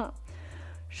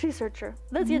 Researcher.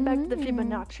 Let's get back to the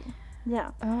Fibonacci. Yeah.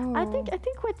 Oh. I think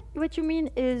what you mean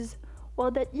is,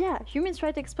 well, that yeah, humans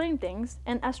try to explain things,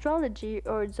 and astrology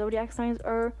or zodiac signs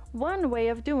are one way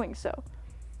of doing so.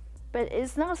 But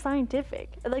it's not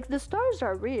scientific. Like, the stars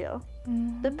are real.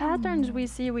 The patterns we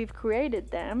see, we've created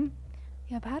them.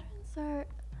 Yeah, patterns are.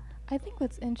 I think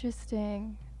what's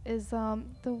interesting is the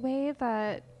way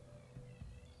that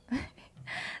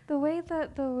the way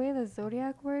the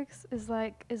zodiac works is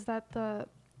that the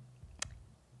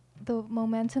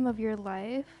momentum of your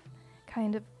life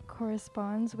kind of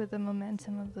corresponds with the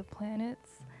momentum of the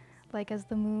planets. Like, as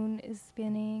the moon is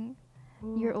spinning,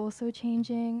 you're also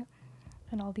changing,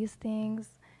 and all these things.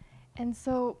 And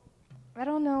so, I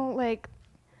don't know, like,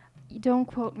 don't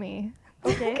quote me.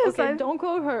 Okay, don't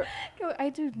quote her. I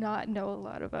do not know a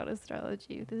lot about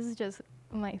astrology. This is just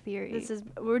my theory.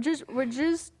 We're just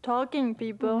talking,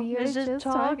 people. We are It's just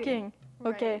talking.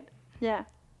 Okay, Right. yeah,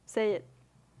 say it.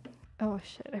 Oh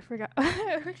shit, I forgot.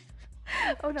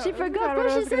 Oh no, She I forgot what I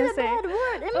what she was said gonna a say. bad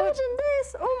word. Imagine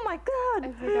this. Oh my god.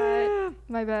 I forgot.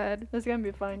 My bad. It's gonna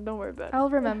be fine. Don't worry about it. I'll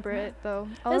remember it though.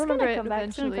 I'll It's remember gonna it come back.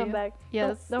 It's gonna eventually. come back.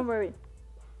 Yes. Don't worry.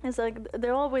 It's like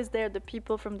they're always there, the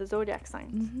people from the zodiac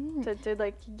signs, to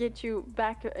like get you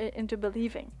back into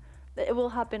believing. It will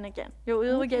happen again.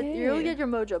 You'll get your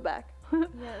mojo back.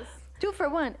 Yes. 2 for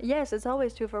 1. Yes, it's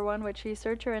always 2 for 1 with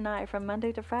Researcher and I from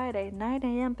Monday to Friday, 9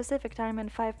 a.m. Pacific time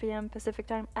and 5 p.m. Pacific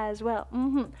time as well.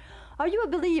 Are you a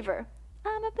believer?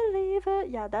 I'm a believer.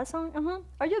 Yeah, that song.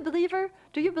 Are you a believer?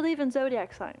 Do you believe in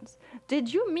zodiac signs?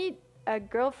 Did you meet a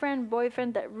girlfriend,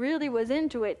 boyfriend that really was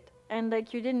into it and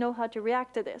like you didn't know how to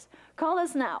react to this? Call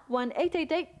us now,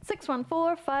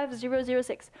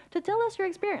 1-888-614-5006 to tell us your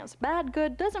experience. Bad,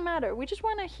 good, doesn't matter. We just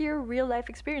want to hear real life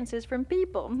experiences from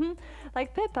people.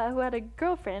 Like Peppa, who had a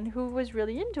girlfriend who was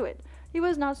really into it. He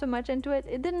was not so much into it.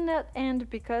 It didn't end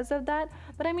because of that.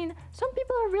 But I mean, some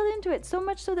people are really into it, so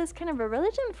much so that's kind of a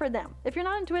religion for them. If you're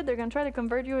not into it, they're going to try to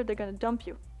convert you or they're going to dump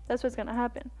you. That's what's going to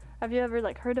happen. Have you ever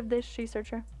like heard of this,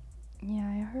 Researcher?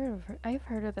 Yeah, I've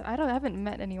heard of it. I haven't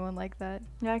met anyone like that.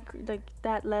 Yeah, like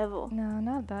that level. No,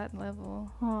 not that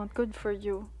level. Oh, good for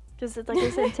you. Because it's like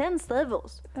it's intense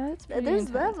levels. That's pretty There's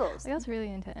intense. levels. Like, that's really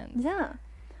intense. Yeah.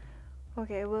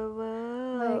 Okay, well.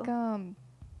 Like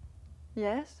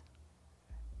Yes?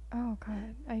 oh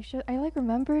god, I like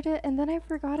remembered it and then I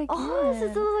forgot again. Oh, this is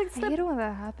like I step. hate it when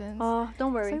that happens. Oh, don't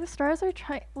It's worry. like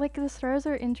the stars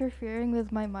are interfering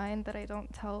with my mind that I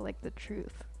don't tell like the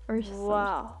truth or some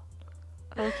Wow.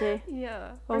 Okay.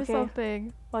 yeah, or Okay.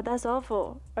 something. Well, that's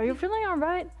awful. Are you feeling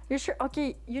alright? You sure?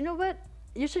 Okay, you know what?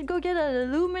 You should go get an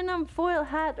aluminum foil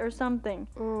hat or something.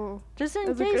 Oh, Just in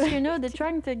That's a case, good you know, they're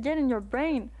trying to get in your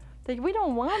brain. Like, we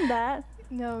don't want that.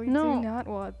 no, we No. do not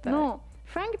want that. No.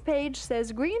 Frank Page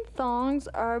says green thongs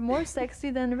are more sexy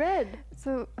than red.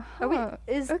 So, Are we,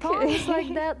 is thongs like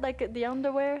okay. that, like the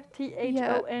underwear?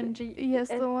 Thong. Yes,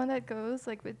 the one that goes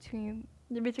like between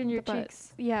Between your the butt.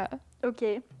 cheeks. Yeah.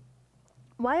 Okay.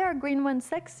 Why are green ones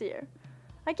sexier?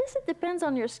 I guess it depends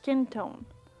on your skin tone.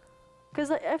 Cause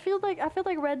I feel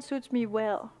like red suits me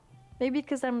well. Maybe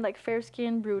because I'm like fair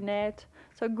skinned brunette.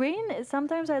 So green is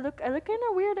sometimes I look kind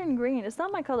of weird in green. It's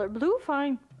not my color. Blue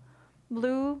fine.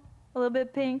 Blue, a little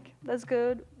bit pink. That's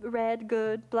good. Red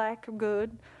good. Black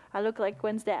good. I look like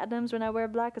Wednesday Addams when I wear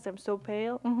black because I'm so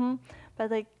pale. But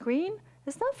like green,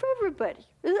 it's not for everybody.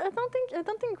 I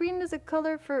don't think green is a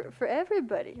color for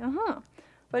everybody.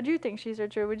 What do you think,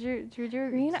 Researcher? Would you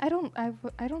Green? I don't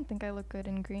think I look good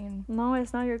in green. No,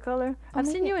 it's not your color. Oh, I've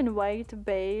seen maybe- you in white,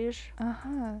 beige.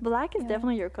 Uh-huh. Black is Yeah.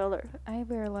 definitely your color. I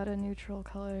wear a lot of neutral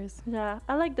colors. Yeah,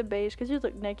 I like the beige because you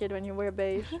look naked when you wear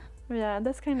beige. Yeah,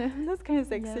 that's kind of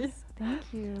sexy. Yes,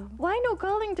 thank you. Why no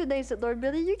calling today? Said Lord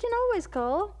Billy. You can always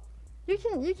call. You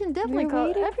can definitely We're call.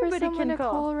 waiting for Everybody someone can to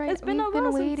call. Right? It's been a We've been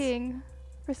while since- waiting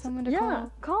for someone to Yeah,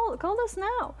 call. call us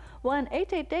now.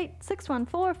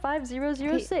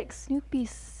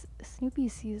 1-888-614-5006. Snoopy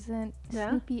season. Yeah?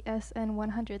 Snoopy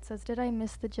SN100 says, "Did I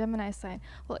miss the Gemini sign?"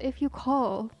 Well, if you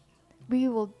call, we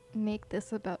will make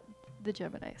this about the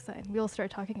Gemini sign. We'll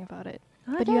start talking about it.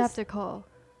 But you have to call.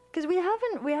 Because we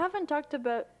haven't talked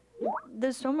about.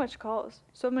 There's so much calls,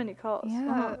 so many calls.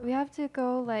 Yeah, we have to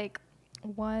go like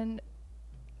one.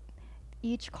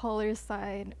 Each caller's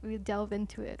sign, we delve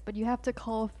into it, but you have to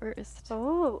call first.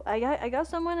 Oh, I got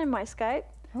someone in my Skype.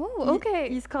 Oh, okay.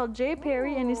 He's called Jay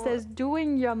Perry, and he Oh. says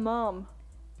doing your mom.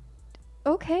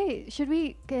 Okay, should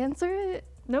we answer it?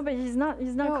 No, but he's not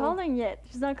No. calling yet.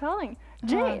 He's not calling.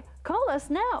 Jay, call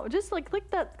us now. Just like click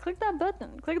that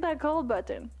button. Click that call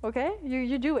button. Okay?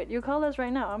 You do it. You call us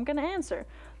right now. I'm gonna answer.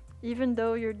 Even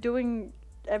though you're doing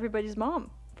everybody's mom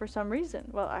for some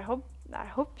reason. Well, I hope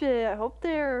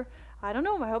they're I don't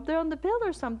know. I hope they're on the pill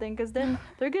or something, because then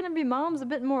they're gonna be moms a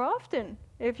bit more often.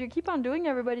 If you keep on doing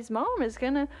everybody's mom, it's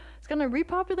gonna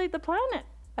repopulate the planet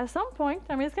at some point.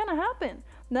 I mean, it's gonna happen.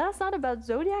 That's not about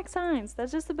zodiac signs.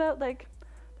 That's just about like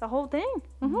the whole thing.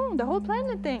 The whole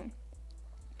planet thing.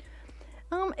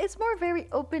 It's more very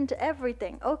open to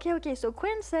everything. Okay. So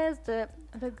Quinn says the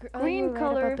green you read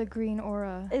color about the green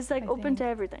aura. is like I open to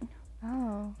think. everything.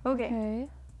 Oh. Okay.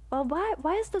 Well,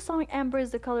 why is the song Amber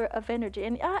is the color of energy?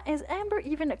 And is amber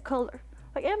even a color?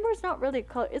 Like amber is not really a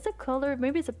color. It's a color.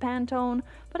 Maybe it's a Pantone.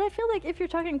 But I feel like if you're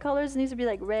talking colors, it needs to be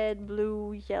like red,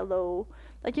 blue, yellow.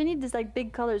 Like you need these like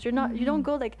big colors. You don't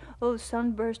go like, oh,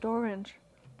 sunburst orange.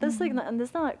 That's like and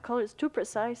that's not like color. It's too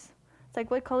precise. It's like,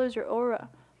 what color is your aura?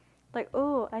 Like,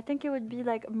 oh, I think it would be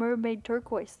like mermaid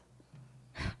turquoise.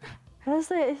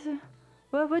 That's like,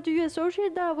 what do you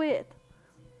associate that with?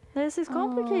 This is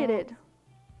complicated.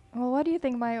 Well, what do you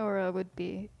think my aura would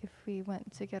be if we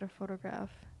went to get a photograph?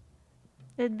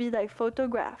 It'd be like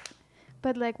photograph.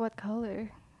 But like what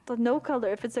color? But no color.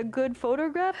 If it's a good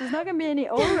photograph, there's not gonna be any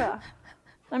aura.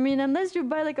 I mean, unless you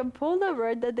buy like a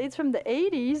Polaroid that dates from the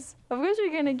 80s, of course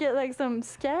you're gonna get like some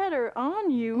scatter on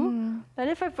you. But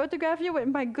if I photograph you with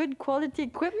my good quality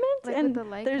equipment Like and with the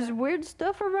Leica? there's weird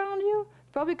stuff around you,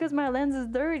 probably because my lens is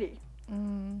dirty.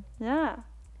 Yeah.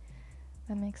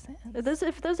 That makes sense.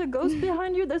 If there's a ghost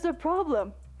behind you, there's a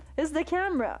problem. It's the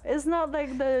camera. It's not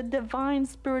like the divine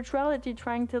spirituality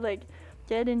trying to like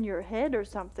get in your head or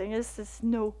something. It's just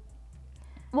no.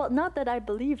 Well, not that I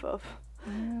believe of.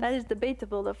 Yeah. That is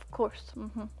debatable, of course.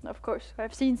 Of course.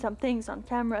 I've seen some things on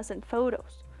cameras and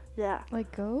photos. Yeah.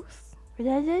 Like ghosts?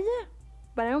 Yeah.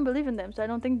 But I don't believe in them, so I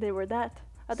don't think they were that.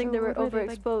 I think So they were what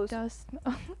like, overexposed. dust?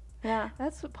 Yeah.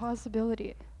 That's a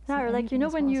possibility. Yeah, So or like, you know,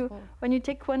 anything is when possible. you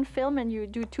take one film and you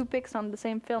do two pics on the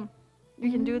same film,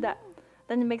 you can do that.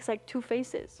 Then it makes like two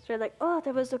faces. So you're like, oh,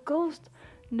 there was a ghost.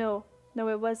 No,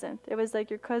 it wasn't. It was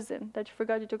like your cousin that you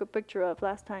forgot you took a picture of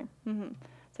last time.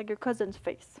 It's like your cousin's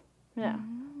face. Yeah.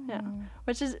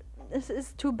 Which is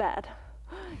too bad.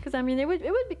 Because I mean, it would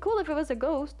be cool if it was a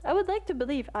ghost. I would like to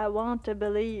believe. I want to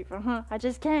believe. I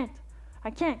just can't.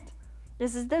 I can't.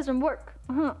 This doesn't work.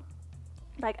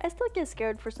 Like, I still get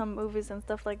scared for some movies and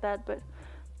stuff like that, but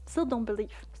still don't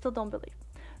believe.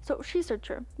 So, She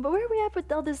Searcher. But where are we at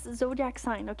with all this zodiac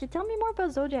sign? Okay, tell me more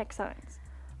about zodiac signs.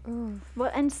 Oof.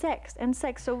 Well, and sex.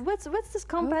 So what's this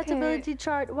compatibility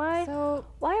chart? Why So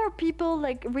are people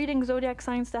like reading zodiac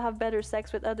signs to have better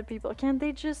sex with other people? Can't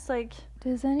they just like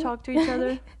does any talk to each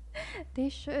other, They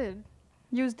should.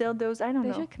 use dildos? I don't They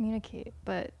know. should communicate.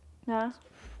 But Yeah.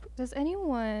 does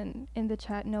anyone in the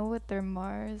chat know what their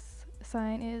Mars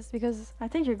sign is? Because I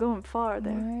think you're going far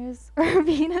there. Mars or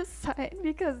Venus sign,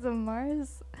 because the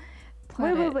Mars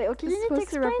planet. Wait. Okay, is you need to supposed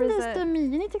to explain this to represent- me.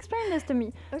 You need to explain this to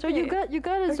me. So you Okay.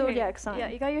 got a Okay, zodiac sign. Yeah,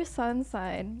 you got your sun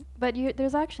sign, but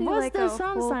there's actually What's like the a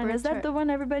sun full sign? birth Is that chart. the one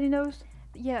everybody knows?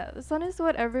 Yeah, the sun is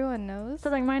what everyone knows. So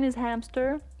like mine is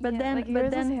hamster, but Yeah, then like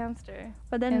yours is hamster.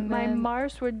 and my then-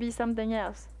 Mars would be something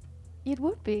else. It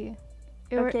would be.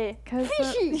 Okay.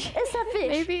 Fishy. It's a fish.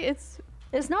 Maybe it's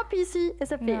It's not PC.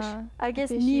 It's a fish. Nah, I guess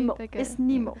fishy, Nemo. like It's a-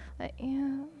 Nemo.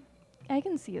 yeah. I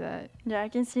can see that. Yeah, I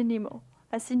can see Nemo.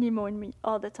 I see Nemo in me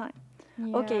all the time.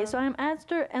 Okay, Yeah. so I'm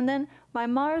Aster, and then my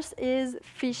Mars is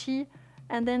fishy,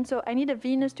 and then so I need a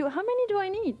Venus too. How many do I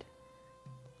need?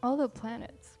 all the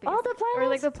planets. All the basically. Or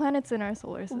like planets? the planets in our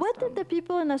solar system. What did the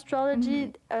people in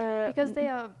astrology? Because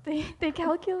they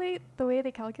calculate, the way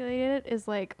they calculate it is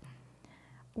like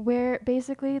where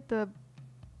basically the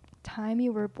time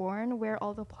you were born, where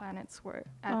all the planets were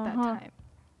at that Uh-huh. time.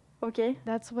 Okay.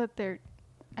 That's what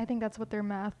I think that's what their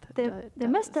math They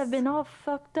must have does. been all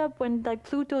fucked up when like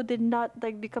Pluto did not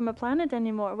like become a planet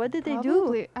anymore. What did they do?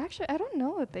 Probably. Actually, I don't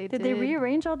know what they did. Did they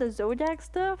rearrange all the zodiac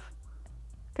stuff?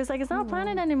 Cause like it's not a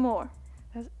planet anymore.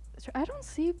 I don't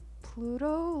see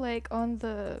Pluto like on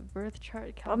the birth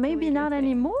chart calculator Or maybe not thing.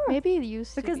 anymore. Maybe it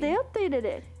used Because to they be. updated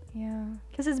it. Yeah.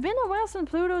 Cause it's been a while since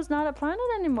Pluto's not a planet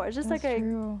anymore. It's just That's like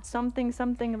true. a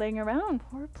something laying around.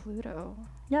 Poor Pluto.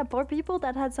 Yeah, poor people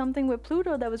that had something with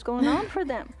Pluto that was going on for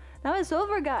them. Now it's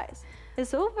over, guys.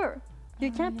 It's over. You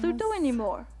Oh, can't Pluto yes.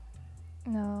 anymore.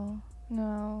 No.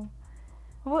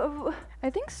 Wha- I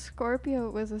think Scorpio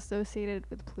was associated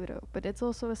with Pluto, but it's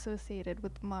also associated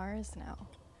with Mars now.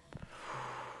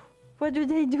 What do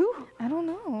they do? I don't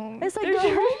know. It's like They're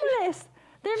they're trying- homeless.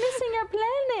 They're missing a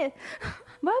planet.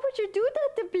 Why would you do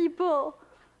that to people?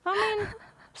 I mean,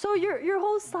 so your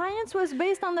whole science was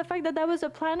based on the fact that was a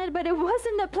planet, but it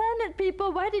wasn't a planet,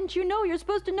 people. Why didn't you know? You're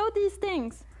supposed to know these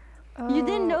things. You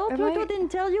didn't know? am Pluto I- didn't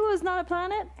tell you it was not a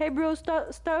planet? Hey, bro,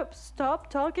 stop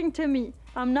talking to me.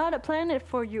 I'm not a planet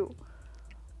for you.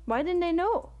 Why didn't they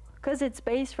know? Because it's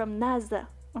based from NASA.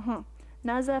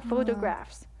 NASA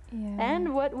photographs. Yeah.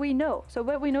 And what we know. So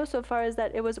what we know so far is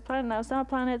that it was a planet. Now it's not a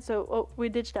planet, so we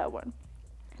ditched that one.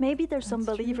 Maybe there's some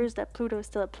That's true. believers that Pluto is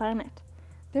still a planet.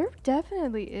 There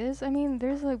definitely is. I mean,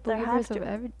 there's like There believers have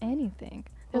of to. anything.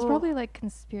 There's Oh. probably like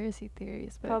conspiracy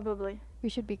theories, but Probably. we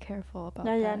should be careful about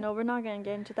No, that. yeah, no, we're not gonna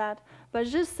get into that. But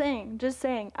just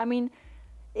saying. I mean,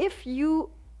 if you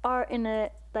are in a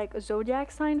like a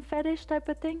zodiac sign fetish type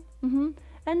of thing, and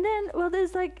then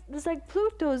there's like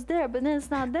Pluto's there, but then it's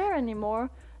not there anymore.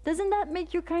 Doesn't that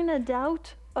make you kind of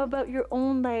doubt about your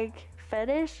own like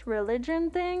fetish religion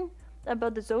thing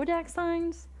about the zodiac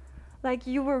signs? Like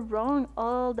you were wrong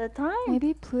all the time.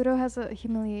 Maybe Pluto has a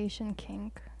humiliation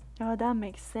kink. Oh, that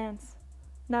makes sense.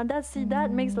 Now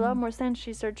that makes a lot more sense,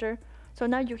 She Searcher. So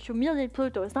now you humiliate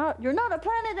Pluto. You're not a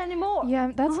planet anymore.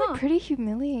 Yeah, that's Uh-huh. like pretty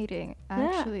humiliating, Yeah.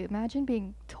 actually. Imagine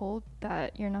being told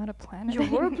that you're not a planet. You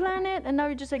were a anymore. planet and now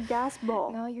you're just a gas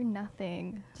ball. No, you're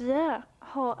nothing. Yeah.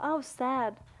 Oh, how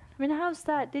sad. I mean, how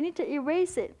sad. They need to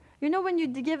erase it. You know when you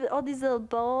give all these little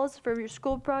balls for your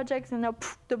school projects and now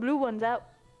the blue one's out.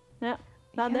 Yeah.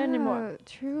 Not there anymore. Yeah,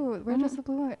 true. Where does the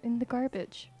blue one? In the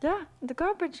garbage. Yeah, the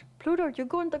garbage. Pluto, you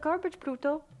go in the garbage,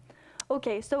 Pluto.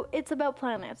 Okay, so it's about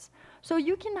planets. So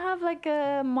you can have like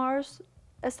a Mars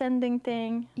ascending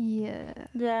thing. Yeah.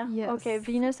 Yeah. Okay, Yes.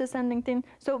 Venus ascending thing.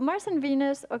 So Mars and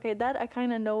Venus, okay, that I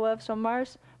kind of know of. So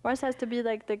Mars has to be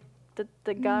like the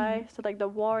guy, so like the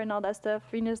war and all that stuff.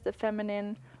 Venus the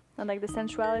feminine and like the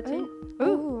sensuality.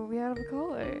 Oh, we have a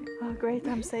caller. Oh, great,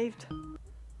 I'm saved.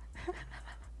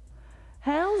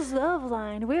 Hell's Love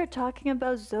Line. We're talking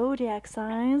about zodiac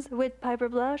signs with Piper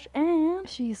Blush and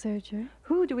She Searcher.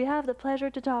 who do we have the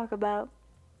pleasure to talk about?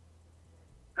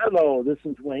 Hello, this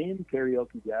is Wayne,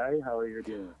 karaoke guy. How are you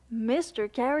doing? Mr.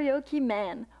 Karaoke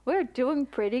Man. We're doing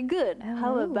pretty good. How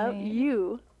Hello, about Wayne.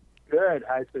 you? Good.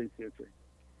 Hi, Space History.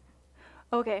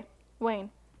 Okay, Wayne.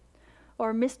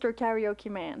 Or Mr. Karaoke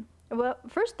Man. Well,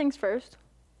 first things first.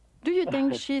 Do you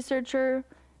think She Searcher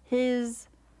is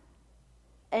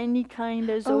any kind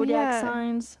of Oh, zodiac yeah.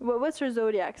 signs? What's your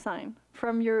zodiac sign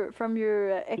from your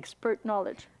expert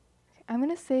knowledge? I'm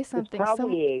gonna say It's something.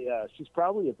 probably she's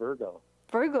probably a Virgo.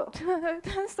 Virgo.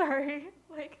 Sorry.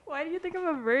 Like, why do you think I'm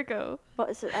a Virgo? What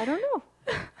is it? I don't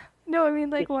know. No, I mean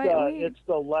like why? It's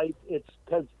the light. It's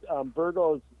because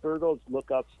Virgos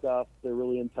look up stuff. They're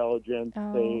really intelligent.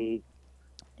 Oh.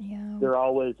 Yeah. They're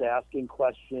always asking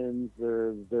questions.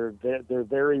 They're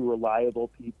very reliable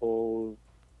people.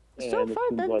 So And it far,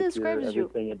 seems that like describes you.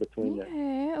 everything in between there.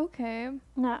 Okay, okay.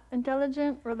 Nah,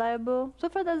 intelligent, reliable. So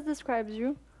far, that describes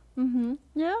you. Mm-hmm.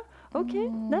 Yeah. Okay,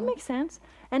 that makes sense.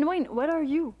 And Wayne, what are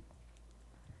you?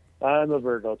 I'm a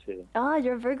Virgo too. Ah,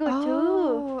 you're Virgo too.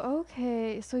 Oh,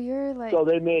 okay. So you're like. So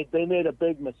they made a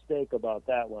big mistake about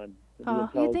that one. The Oh. You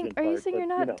intelligent think? Are you part, saying you're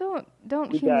but, not? you know,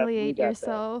 Don't we humiliate got that.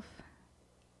 yourself.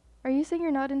 Are you saying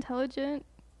you're not intelligent?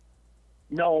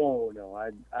 No,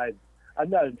 I'm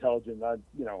not intelligent. I'm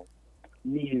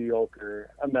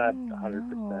mediocre. I'm not Oh, 100%.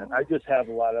 no. I just have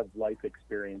a lot of life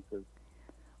experiences.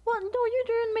 Well, no, you're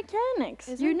doing mechanics.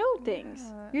 You Isn't- know things.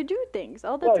 yeah. You do things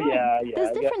all the Well, time. yeah.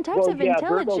 There's different types of Virgos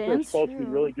are intelligence. supposed to be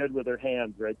True. really good with their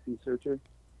hands, right, Sea Searcher?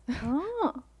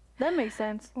 Oh, that makes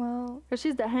sense. Well, Because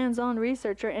she's the hands-on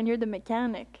researcher and you're the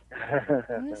mechanic. I'm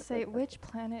gonna say which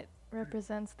planet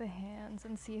represents the hands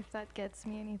and see if that gets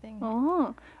me anything.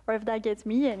 Oh, or if that gets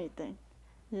me anything.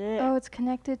 Yeah. Oh, it's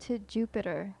connected to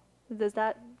Jupiter. Does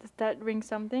that ring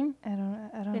something? I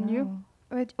don't And know.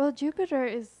 you? Well, Jupiter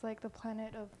is like the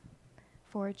planet of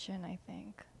fortune, I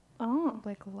think. Oh.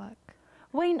 Like luck.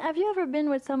 Wayne, have you ever been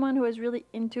with someone who is really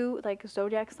into like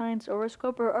zodiac signs,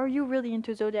 horoscope, or are you really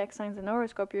into zodiac signs and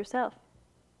horoscope yourself?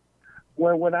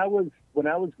 Well, when I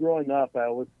was growing up, I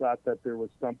always thought that there was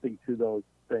something to those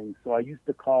things. So I used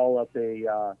to call up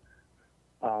a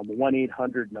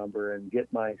 1-800 number and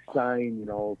get my sign,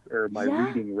 or my Yeah.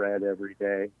 reading read every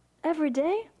day. Every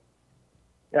day?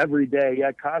 Every day, yeah,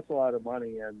 it costs a lot of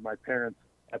money. And my parents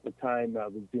at the time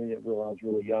was doing it when I was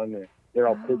really young, and they're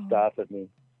all pissed Wow. off at me.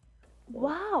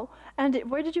 Wow. And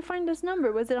where did you find this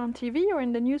number? Was it on TV or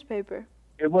in the newspaper?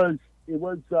 It was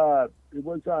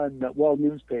on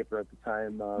newspaper at the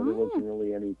time. There wasn't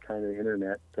really any kind of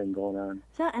internet thing going on.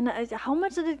 Yeah, and how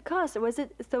much did it cost? Was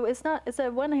it so? It's not. It's a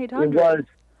 1-800.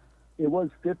 It was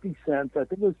 50 cents. I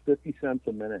think it was 50 cents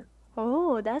a minute.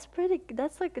 Oh, that's pretty.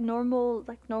 That's like normal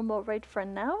rate for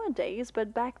nowadays.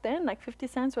 But back then, like 50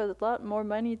 cents was a lot more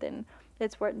money than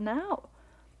it's worth now.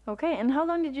 Okay, and how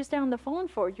long did you stay on the phone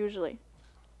for usually?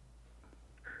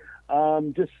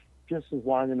 Just as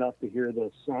long enough to hear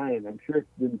the sign. I'm sure it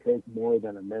didn't take more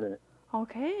than a minute.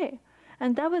 Okay,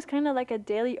 and that was kind of like a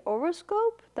daily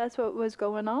horoscope. That's what was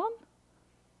going on.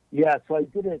 Yeah, so I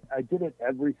did it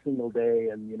every single day,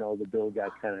 and the bill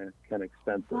got kind of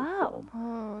expensive. Wow.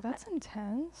 Oh, that's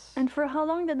intense. And for how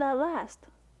long did that last?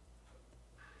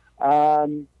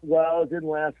 Well, it didn't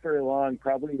last very long.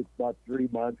 Probably about 3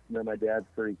 months, and then my dad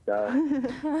freaked out.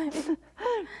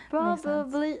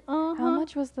 Probably. How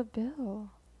much was the bill?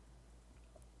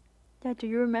 Yeah, do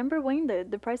you remember, Wayne,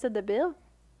 the price of the bill?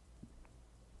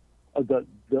 Oh, the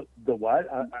what?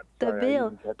 The Sorry, I bill.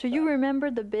 didn't catch Do you that. remember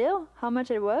the bill? How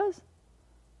much it was?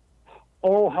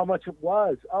 Oh, how much it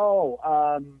was? Oh,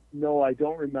 no, I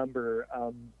don't remember.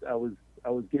 I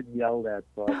was getting yelled at,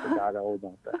 so I forgot all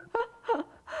about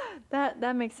that.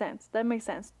 That makes sense. That makes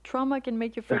sense. Trauma can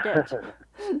make you forget.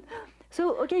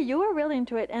 So, okay, you were really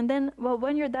into it, and then, well,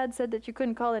 when your dad said that you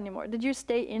couldn't call anymore, did you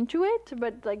stay into it,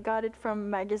 but like got it from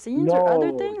magazines or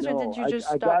other things, or did you just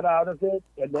I stop? got out of it,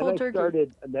 and then Cold I turkey.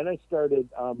 started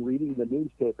reading the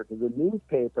newspaper, because the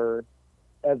newspaper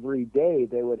every day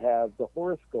they would have the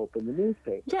horoscope in the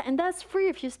newspaper, Yeah, and that's free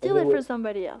if you steal it it for was-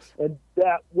 somebody else. and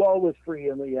that was free.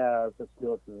 And for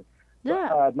still,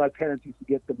 Yeah. my parents used to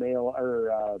get the mail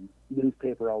or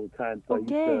newspaper all the time, so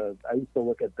Okay. I used to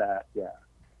look at that. Yeah.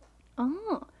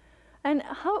 Oh, and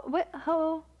how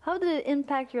did it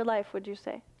impact your life? Would you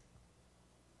say?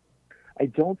 I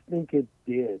don't think it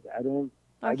did. I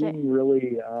Okay. didn't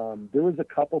really. There was a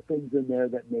couple things in there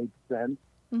that made sense,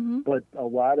 Mm-hmm. but a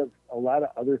lot of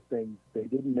other things, they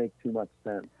didn't make too much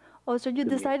sense. Oh, so you To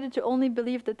me. decided to only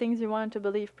believe the things you wanted to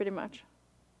believe, pretty much.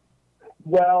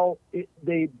 Well,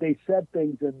 they said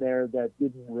things in there that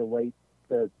didn't relate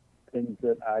to things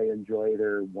that I enjoyed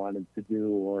or wanted to do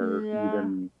or Yeah.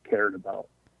 even cared about.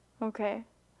 Okay,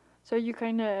 so you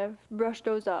kind of brush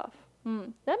those off.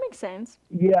 That makes sense.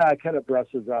 Yeah, it kind of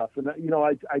brushes off, and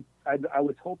I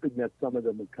was hoping that some of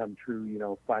them would come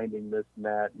true. Finding this and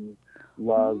that and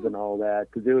love and all that,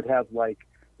 because they would have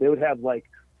like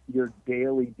your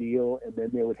daily deal, and then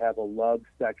they would have a love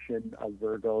section of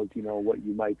Virgos. What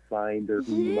you might find or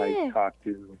who you Yeah. might talk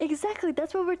to. Exactly,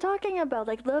 that's what we're talking about,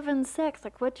 like love and sex.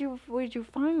 Like, would you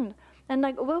find? And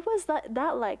like, what was that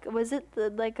like? Was it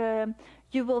like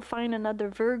you will find another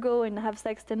Virgo and have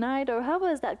sex tonight, or how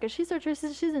was that? Because she's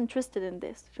interested in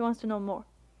this. She wants to know more.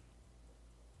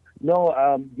 No,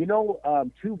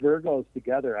 two Virgos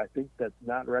together, I think that's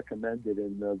not recommended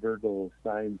in the Virgo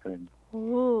sign thing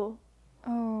Oh,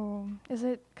 Oh, is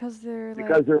it because they're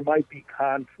because there might be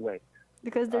conflict.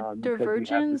 because they're Because you have the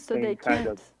virgins, so they same kind can't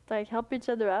of like help each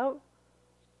other out.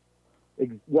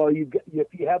 well, if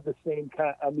you have the same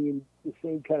the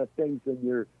same kind of things,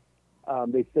 then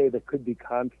they say there could be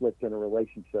conflict in a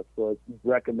relationship. So it's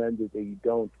recommended that you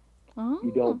don't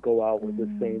Oh, go out with the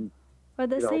same or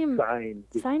the same sign.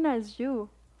 sign as you.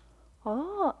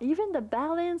 Oh, even the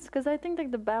balance, because I think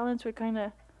like the balance would kind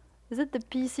of. Is it the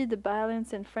PC, the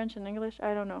balance in French and English?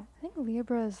 I don't know. I think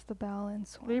Libra is the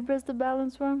balance one. Libra's the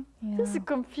balance one? This is Yeah.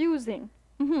 confusing.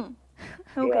 Mm-hmm.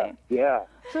 Okay. Yeah.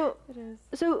 So, It is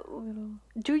so a little.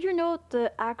 do you know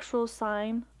the actual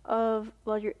sign of,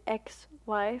 well, your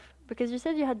ex-wife? Because you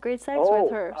said you had great sex with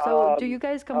her. So do you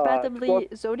guys compatibly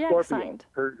zodiac Scorpio. signed?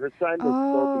 Her sign was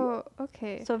Scorpio. Oh,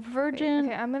 okay. So Virgin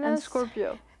okay, I'm gonna and s-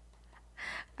 Scorpio.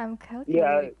 I'm Yeah,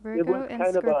 calculating it Virgo was and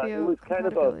kind of Scorpio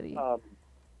compatibility.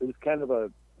 it was kind of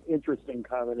a interesting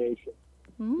combination.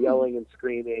 Mm. Yelling and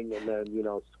screaming, and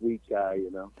then sweet guy.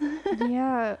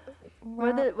 Yeah.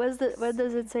 What, Wow. what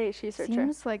does it say, She Searcher?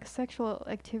 Seems like sexual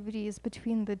activities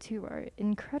between the two are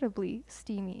incredibly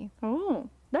steamy. Oh,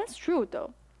 that's true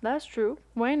though. That's true.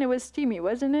 Wayne, it was steamy,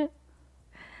 wasn't it?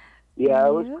 Yeah,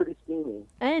 it was Yeah. pretty steamy.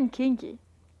 And kinky.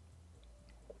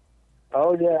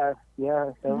 Oh yeah, that Yeah.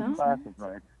 was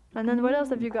classified. And then what else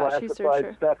have you got, She Classified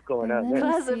Searcher? stuff going on And there.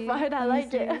 then- Classified, I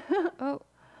Let me like it. Oh.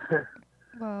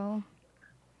 Well,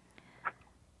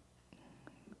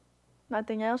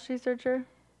 Nothing else, She Searcher?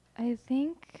 I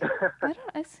think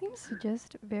it seems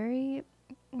just very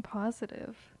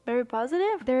positive. Very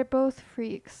positive? They're both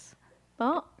freaks,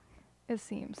 Oh, it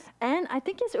seems. and I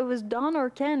think it was Don or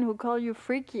Ken who called you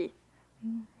freaky,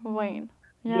 Wayne.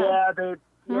 Yeah,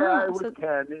 Ah, it was so-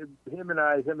 Ken. Him and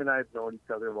I have known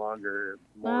each other longer.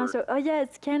 More. Yeah,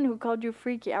 it's Ken who called you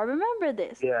freaky. I remember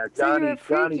this. Yeah, So you're a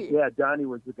freaky. Donnie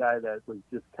was the guy that was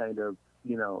just kind of,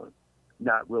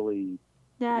 not really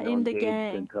Yeah, in the engaged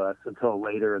gang. into us until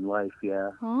later in life.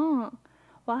 Yeah. Oh,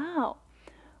 wow.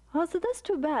 Oh, so that's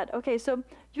too bad. Okay, so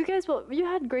you guys, you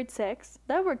had great sex.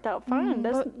 That worked out fine.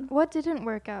 That's What didn't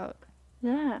work out?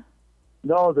 yeah.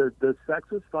 No, the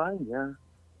sex was fine. Yeah.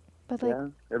 But like, Yeah,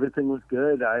 everything was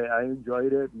good. I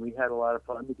enjoyed it, and we had a lot of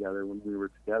fun together when we were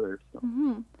together. So.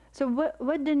 Hmm. So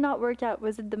what did not work out?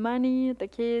 Was it the money, the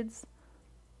kids,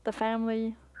 the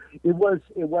family? It was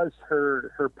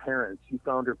her parents. She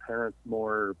found her parents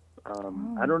more.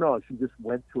 I don't know. She just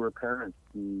went to her parents,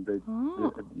 and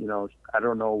I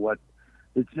don't know what.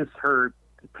 It's just her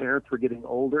parents were getting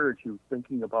older, and she was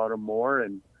thinking about them more,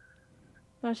 and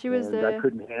No, she was I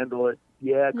couldn't handle it.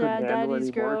 Yeah, I couldn't handle it daddy's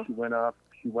anymore. girl.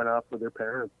 She went off with her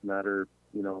parents, not her,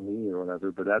 me or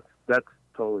whatever. But that's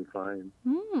totally fine.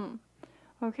 Hmm.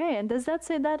 Okay, and does that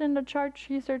say that in the chart,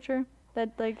 She Searcher?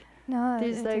 That like no,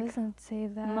 these, it like- doesn't say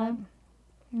that. No?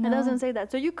 No. It doesn't say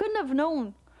that. So you couldn't have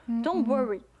known. Don't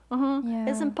worry.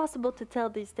 It's Yeah. impossible to tell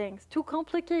these things. Too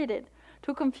complicated.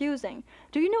 Too confusing.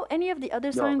 Do you know any of the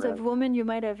other signs of man. women you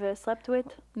might have slept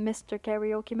with, Mr.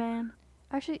 Karaoke Man?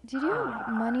 Actually, did you have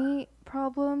money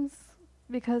problems?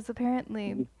 Because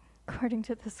apparently, according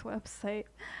to this website,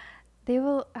 they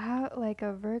will have like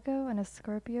a Virgo and a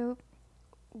Scorpio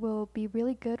will be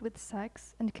really good with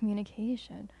sex and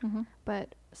communication,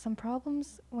 but some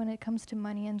problems when it comes to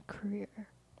money and career.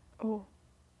 Oh.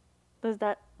 Does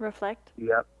that reflect?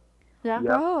 Yep. Yeah?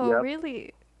 Yep. Oh, yep.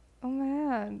 really? Oh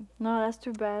man. No, that's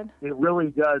too bad. It really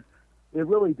does. It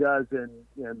really does. And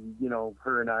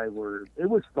her and I it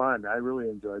was fun. I really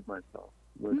enjoyed myself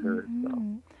with her. So.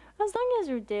 Mm. As long as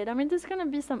you did. I mean, there's going to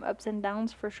be some ups and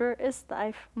downs for sure. It's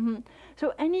life.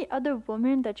 So any other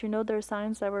woman that you know their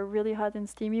signs that were really hot and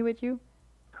steamy with you?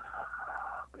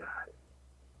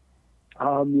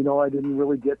 I didn't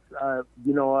really get, I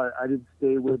didn't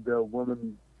stay with a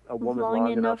woman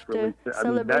long enough to really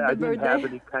celebrate the I didn't have birthday.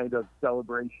 any kind of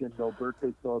celebration, no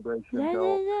birthday celebration, Yeah,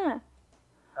 no. yeah.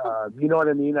 You know what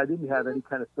I mean? I didn't have any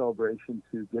kind of celebration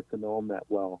to get to know him that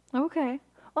well. Okay.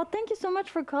 Well, thank you so much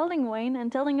for calling, Wayne, and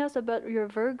telling us about your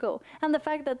Virgo and the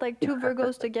fact that like two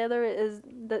Virgos together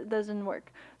doesn't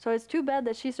work. So it's too bad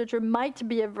that She Searcher might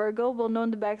be a Virgo. We'll know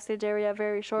in the backstage area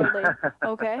very shortly.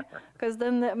 Okay? Because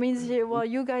then that means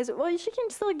you guys she can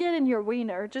still get in your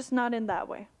wiener, just not in that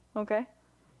way. Okay?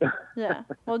 Yeah,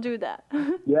 we'll do that.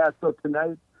 Yeah.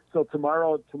 So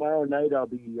tomorrow night I'll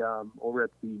be over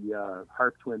at the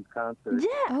Harp Twins concert, Yeah.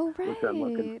 Oh right. which I'm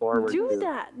looking forward to.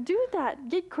 Do that.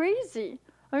 Get crazy.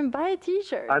 I mean, buy a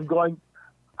T-shirt. I'm going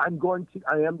I am going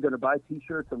to buy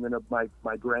T-shirts.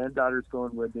 My granddaughter's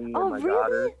going with me, Oh, and my really?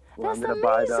 daughter. That's I'm going to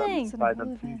buy amazing. buy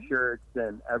them T-shirts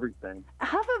and everything.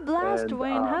 Have a blast, And,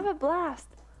 Wayne. Have a blast.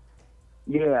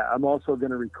 Yeah, I'm also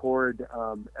going to record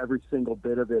every single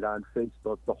bit of it on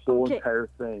Facebook, the whole Okay. entire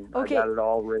thing. Okay. I got it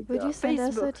all rigged Would up. you send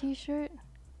us a Facebook. T-shirt?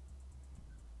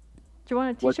 Do you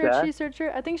want a What's T-shirt, that?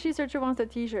 She-Searcher? I think She-Searcher wants a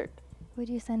T-shirt. Would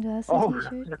you send us a Oh,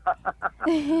 T-shirt?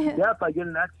 yeah, if I get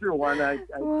an extra one, I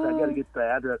got Wow. to get the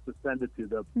address to send it to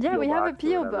the Yeah, PO we have a box or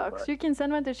PO whatever, box. but- You can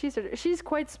send one to She-Searcher. She's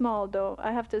quite small, though,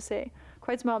 I have to say.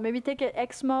 Quite small. Maybe take an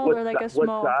X small What or like a si- what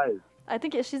small. size? I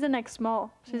think she's an X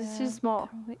small. She's small.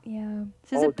 Probably, yeah.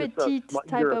 She's a just petite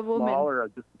type you're a of woman. Small or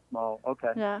just a small?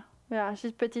 Okay. Yeah,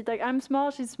 she's petite. Like I'm small,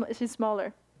 she's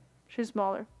smaller. She's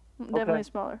smaller. Definitely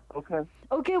smaller. Okay.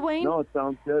 Okay, Wayne. No, it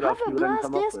sounds good. I'll Have see a what I can blast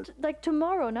come up with. like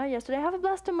tomorrow, not yesterday. Have a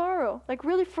blast tomorrow. Like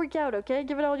really freak out, okay?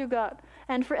 Give it all you got.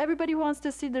 And for everybody who wants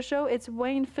to see the show, it's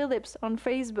Wayne Phillips on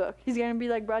Facebook. He's gonna be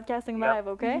like broadcasting Yep. live,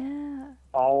 okay? Yeah.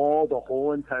 All the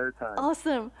whole entire time.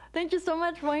 Awesome. Thank you so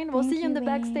much, Wayne. We'll Thank see you in you, the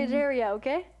backstage Wayne. area,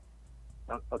 okay?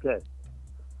 Okay.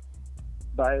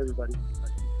 Bye, everybody.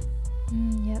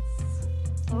 Yes.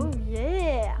 Oh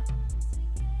yeah.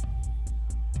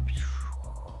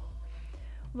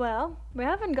 Well, we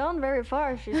haven't gone very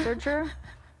far, She-Searcher.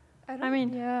 I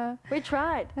mean, yeah. we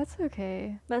tried. That's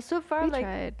okay. But so far, We like,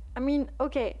 tried. I mean,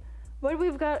 okay, what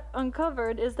we've got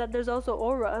uncovered is that there's also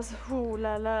auras. Ooh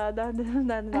la la, that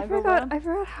I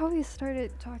forgot how we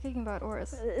started talking about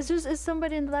auras. It's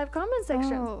somebody in the live comment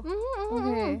section. Oh,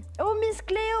 Mhm. Oh, Miss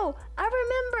Cleo, I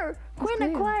remember. Miss Queen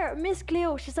Cleo. Choir, Miss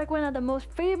Cleo. She's like one of the most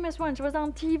famous ones. She was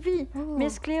on TV. Oh.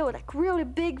 Miss Cleo, like really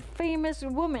big, famous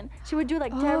woman. She would do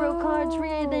like tarot cards Oh.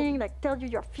 reading, like tell you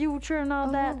your future and all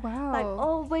Oh, that. Like wow.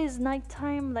 always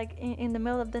nighttime, like in the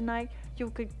middle of the night, you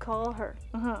could call her.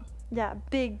 Yeah,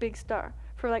 big star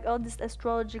for like all this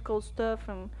astrological stuff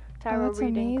and tarot that's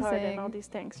reading card and all amazing. these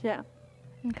things. Yeah.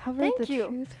 And covered Thank the you.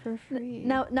 truth for free.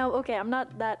 Now, okay, I'm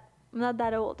not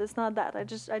that old. It's not that.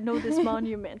 I know this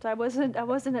monument. I wasn't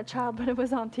a child, but it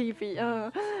was on TV.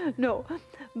 No,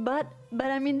 but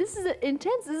I mean, this is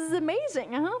intense. This is amazing.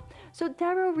 So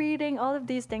tarot reading, all of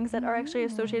these things that are actually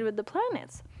associated with the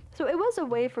planets. So it was a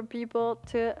way for people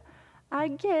to, I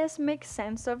guess, make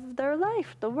sense of their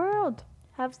life, the world,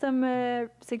 have some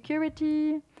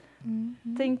security. Mhm.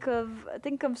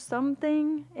 Think of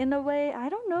something in a way. I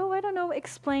don't know.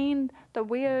 Explain the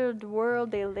weird world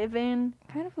they live in.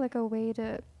 Kind of like a way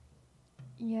to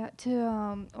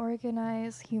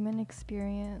organize human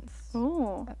experience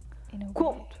Oh, in a way.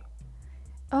 quote.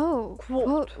 Oh,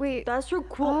 Quote. wait. That's your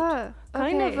quote.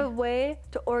 Kind of okay. a way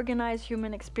to organize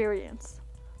human experience.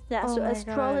 Yeah. Oh So my God,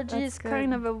 astrology that's is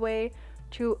kind good. of a way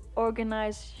to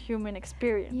organize human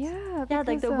experience. Yeah, Yeah,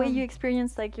 like the way you um,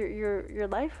 experience like your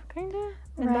life, kind of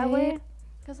in that way.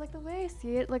 Because like the way I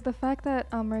see it, like the fact that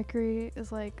Mercury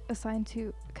is like assigned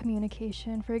to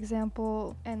communication, for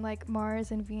example, and like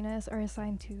Mars and Venus are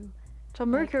assigned to So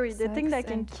Mercury, the thing sex that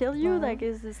can and kill you, love. like,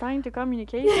 is assigned to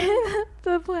communication.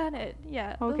 the planet.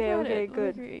 Yeah. the Okay, okay, planet,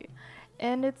 good. Mercury.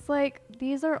 And it's like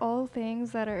these are all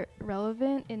things that are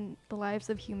relevant in the lives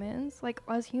of humans. Like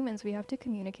as humans, we have to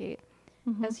communicate.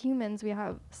 Mhm. As humans, we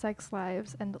have sex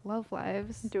lives and love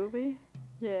lives. Do we?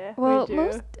 Yeah. Well, we do.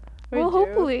 most. We well, do.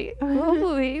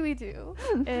 hopefully we do.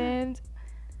 And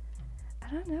I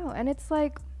don't know. And it's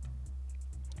like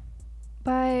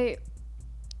by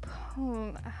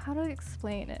how to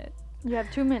explain it? You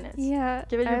have 2 minutes. Yeah,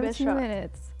 Give it your I have best 2 shot.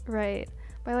 minutes. Right.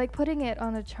 By like putting it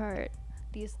on a chart,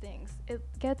 these things, it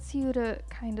gets you to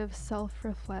kind of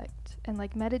self-reflect and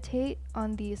like meditate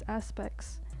on these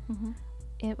aspects Mhm.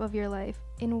 of your life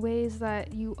in ways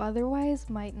that you otherwise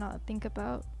might not think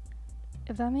about.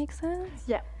 If that makes sense?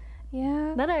 Yeah.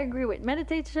 Yeah. That I agree with.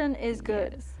 Meditation is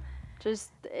good. Yes.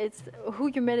 Just it's who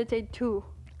you meditate to.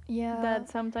 Yeah. That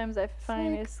sometimes I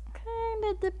find like- is kind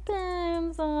of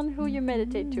depends on who you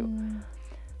meditate to. Mhm.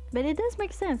 But it does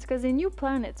make sense because they knew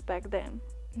planets back then.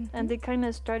 And Mhm. they kind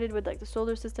of started with like the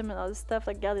solar system and all this stuff,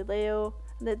 like Galileo.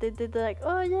 They're like,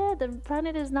 oh yeah, the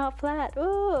planet is not flat.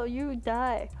 Oh, you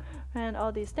die, and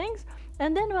all these things.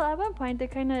 And then, well, at one point they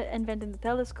kind of invented the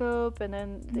telescope, and then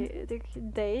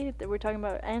they were talking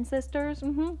about ancestors.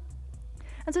 And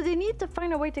so they need to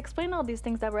find a way to explain all these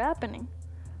things that were happening.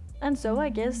 And so I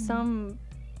guess some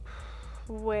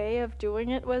way of doing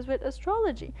it was with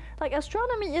astrology. Like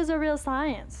astronomy is a real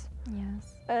science.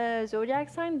 Yes. Zodiac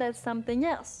sign, that's something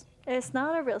else. It's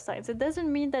not a real science. It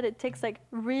doesn't mean that it takes like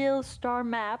real star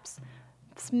maps.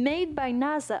 It's made by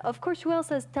NASA. Of course, who else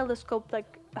has telescope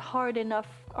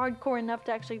hardcore enough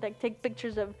to actually like take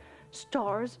pictures of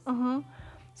stars?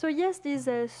 So yes, these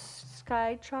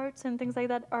sky charts and things like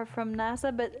that are from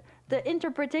NASA, but the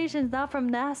interpretation is not from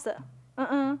NASA.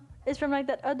 It's from like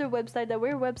that other website, that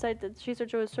weird website that She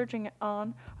Searcher was searching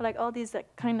on, or like all these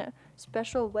like kind of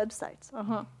special websites.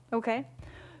 Okay.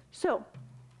 So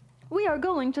we are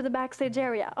going to the backstage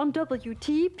area on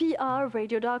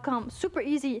WTPRradio.com. Super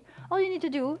easy. All you need to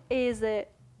do is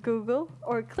Google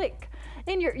or click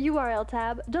in your URL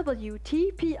tab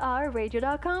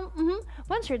WTPRradio.com.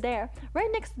 Once you're there,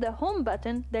 right next to the home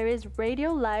button, there is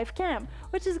Radio Live Cam,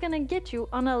 which is gonna get you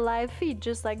on a live feed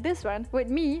just like this one with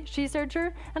me, She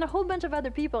Searcher, and a whole bunch of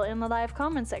other people in the live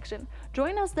comment section.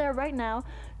 Join us there right now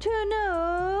to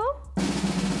know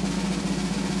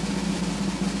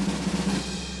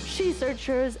She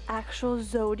Searcher's actual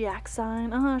zodiac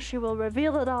sign. She will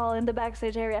reveal it all in the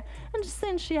backstage area. And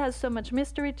since she has so much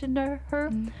mystery to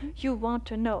her, you want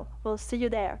to know. We'll see you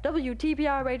there.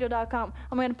 WTPRradio.com.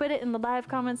 I'm going to put it in the live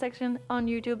comment section on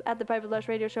YouTube at the Private Blush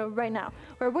Radio Show right now.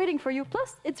 We're waiting for you.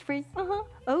 Plus, it's free.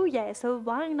 Oh yeah, so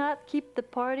why not keep the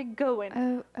party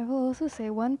going? I will also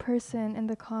say one person in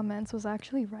the comments was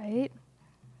actually right.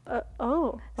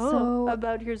 So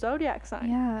about your zodiac sign.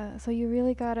 Yeah, so you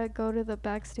really gotta go to the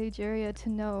backstage area to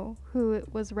know who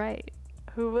it was right.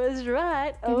 Who was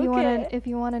right? If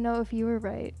you wanna know if you were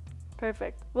right.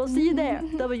 Perfect. We'll see you there.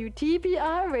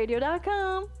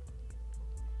 WTPRradio.com.